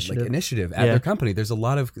initiative at Yeah. their company. There's a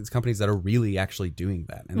lot of companies that are really actually doing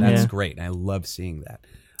that, and that's Yeah. great. And I love seeing that.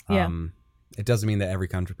 Yeah. It doesn't mean that every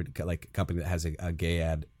company that has a gay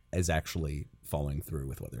ad is actually following through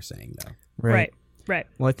with what they're saying, though. Right.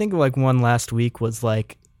 Well, I think like one last week was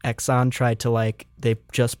like Exxon tried to like, they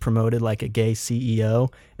just promoted like a gay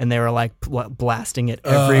CEO, and they were like blasting it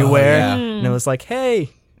everywhere. yeah. And it was like, hey,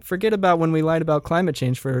 forget about when we lied about climate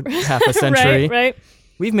change for half a century. Right.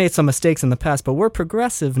 We've made some mistakes in the past, but we're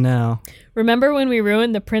progressive now. Remember when we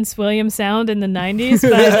ruined the Prince William sound in the 90s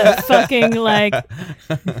by the fucking like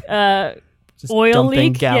Just oil dumping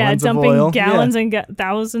leak. gallons of dumping oil. gallons and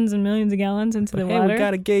thousands and millions of gallons into the Hey, water. we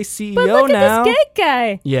got a gay CEO but look now. at this gay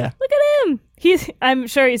guy. Yeah. Look at him. I'm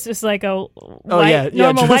sure he's just like a white, yeah,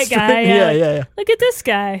 normal white just- guy. yeah. Look at this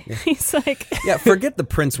guy. He's like, Yeah, forget the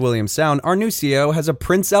Prince William sound. Our new CEO has a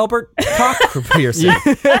Prince Albert cock piercing.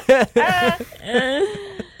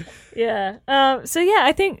 yeah. So yeah,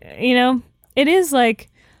 I think, it is like,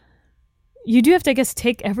 you do have to, I guess,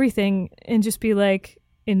 take everything and just be like,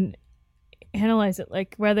 and analyze it.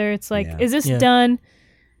 Like whether it's like, Yeah. is this Yeah. done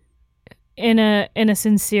in a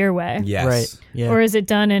sincere way? Yes. Right. Yeah. Or is it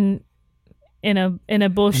done in a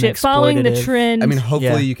bullshit, following the exploitative- trend? I mean,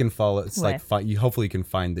 hopefully Yeah. you can follow. It's Way. like hopefully you can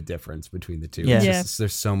find the difference between the two. Yeah. It's Yeah. just,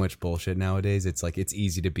 there's so much bullshit nowadays. It's like it's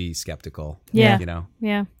easy to be skeptical. Yeah. You know,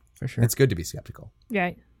 yeah. For sure. it's good to be skeptical.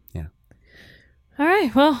 Right. Yeah. All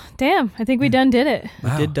right. Well, damn. I think we done did it.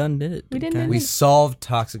 Wow. Did it. We did guys. We solved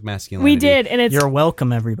toxic masculinity. We did, and it's You're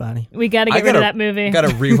welcome, everybody. we got to I get rid of gotta- that movie. Got to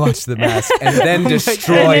rewatch The Mask and then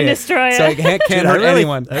destroy And then it. destroy it. So I can't Dude, hurt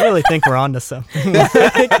anyone. I really think we're onto something.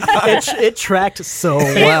 it tracked so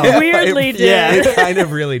well. Weirdly it, did. Yeah, it kind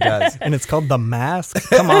of really does. And it's called The Mask.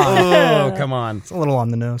 Come on. Oh, come on. It's a little on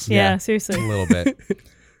the nose. Yeah, Yeah. seriously. A little bit.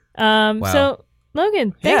 Wow. So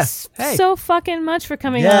Logan, thanks Yeah. Hey. so fucking much for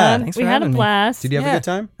coming Yeah. on. Thanks We for had a having me. blast. Did you have a good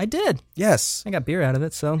time? I did. Yes. I got beer out of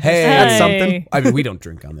it, so Hey. that's something. I mean, we don't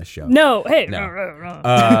drink on this show. No, hey. No.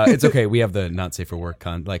 No. It's okay. We have the not safe for work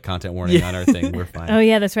content warning on our thing. We're fine. Oh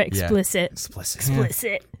yeah, that's right. Yeah. Explicit. Explicit.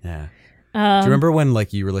 Explicit. Yeah. Do you remember when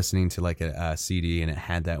like you were listening to like a CD and it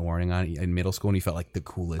had that warning on it in middle school and you felt like the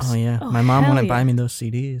coolest? Oh yeah, Oh, my mom hell wouldn't yeah. buy me those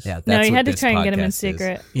CDs. Yeah. That's No, you what had to this try and get them in podcast is.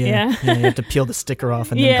 secret. Yeah, Yeah. you have to peel the sticker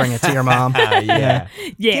off and Yeah. then bring it to your mom. Yeah.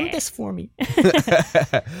 Yeah. Give this for me.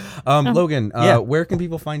 Logan, Yeah. where can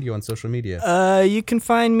people find you on social media? You can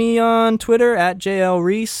find me on Twitter at JL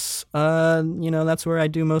Reese. That's where I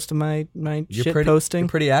do most of my shit posting. You're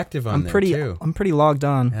pretty active on there too. I'm pretty logged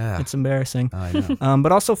on. Yeah. It's embarrassing. I know.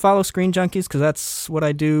 But also follow Screen Junkies because that's what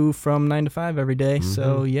I do from 9 to 5 every day.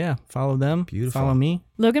 So yeah, follow them. Beautiful. Follow me.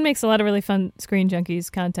 Logan makes a lot of really fun Screen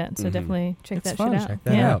Junkies content, so definitely check It's that fun. shit out. Check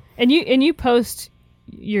that yeah. out. And you post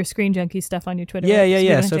your Screen Junkie stuff on your Twitter. Yeah, right? yeah, So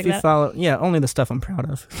yeah. go So and if you check follow, only the stuff I'm proud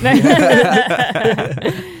of.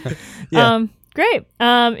 that. Yeah. Great.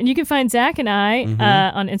 And you can find Zach and I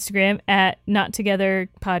on Instagram at Not Together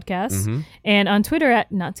Podcast and on Twitter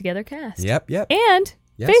at Not Together Cast. Yep. And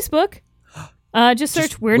Yes. Facebook. Just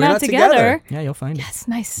search We're Not Together. Together. Yeah, you'll find it. Yes,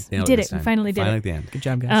 nice. Nailed We did this it. We time. finally did Finally it. at the end. Good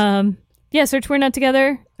job, guys. Yeah, search We're Not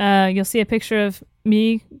Together. You'll see a picture of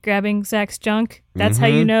me grabbing Zach's junk. That's how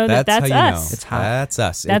you know that's how you us. know. It's hot. That's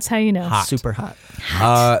us. That's It's how you know. hot. Super hot.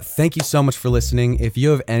 Thank you so much for listening. If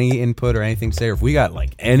you have any input or anything to say, or if we got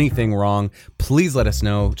like anything wrong, please let us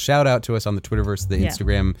know. Shout out to us on the Twitterverse, the Yeah.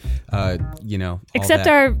 Instagram. All Except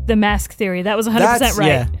that. the mask theory. That was 100% That's- right.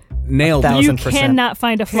 Yeah. nailed That it. was- You 1000%. cannot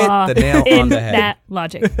find a Hit flaw the nail in on the head. that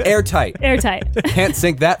logic. Airtight. Airtight. Can't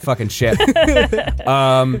sink that fucking ship.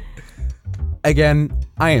 Again,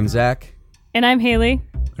 I am Zach, And I'm Haley.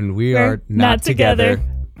 and we We're are not together.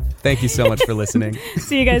 Thank you so much for listening.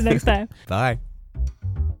 See you guys next time. Bye.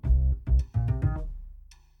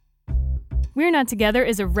 We're Not Together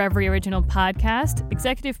is a Reverie original podcast,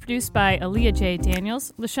 executive produced by Aaliyah J.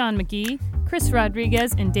 Daniels, LaShawn McGee, Chris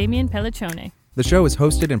Rodriguez, and Damian Pelliccione. The show is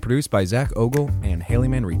hosted and produced by Zach Ogle and Haley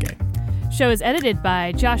Manrique. Show is edited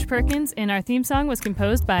by Josh Perkins, and our theme song was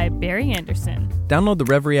composed by Barry Anderson. Download the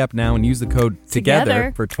Reverie app now and use the code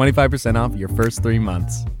Together TOGETHER for 25% off your first 3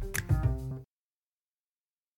 months.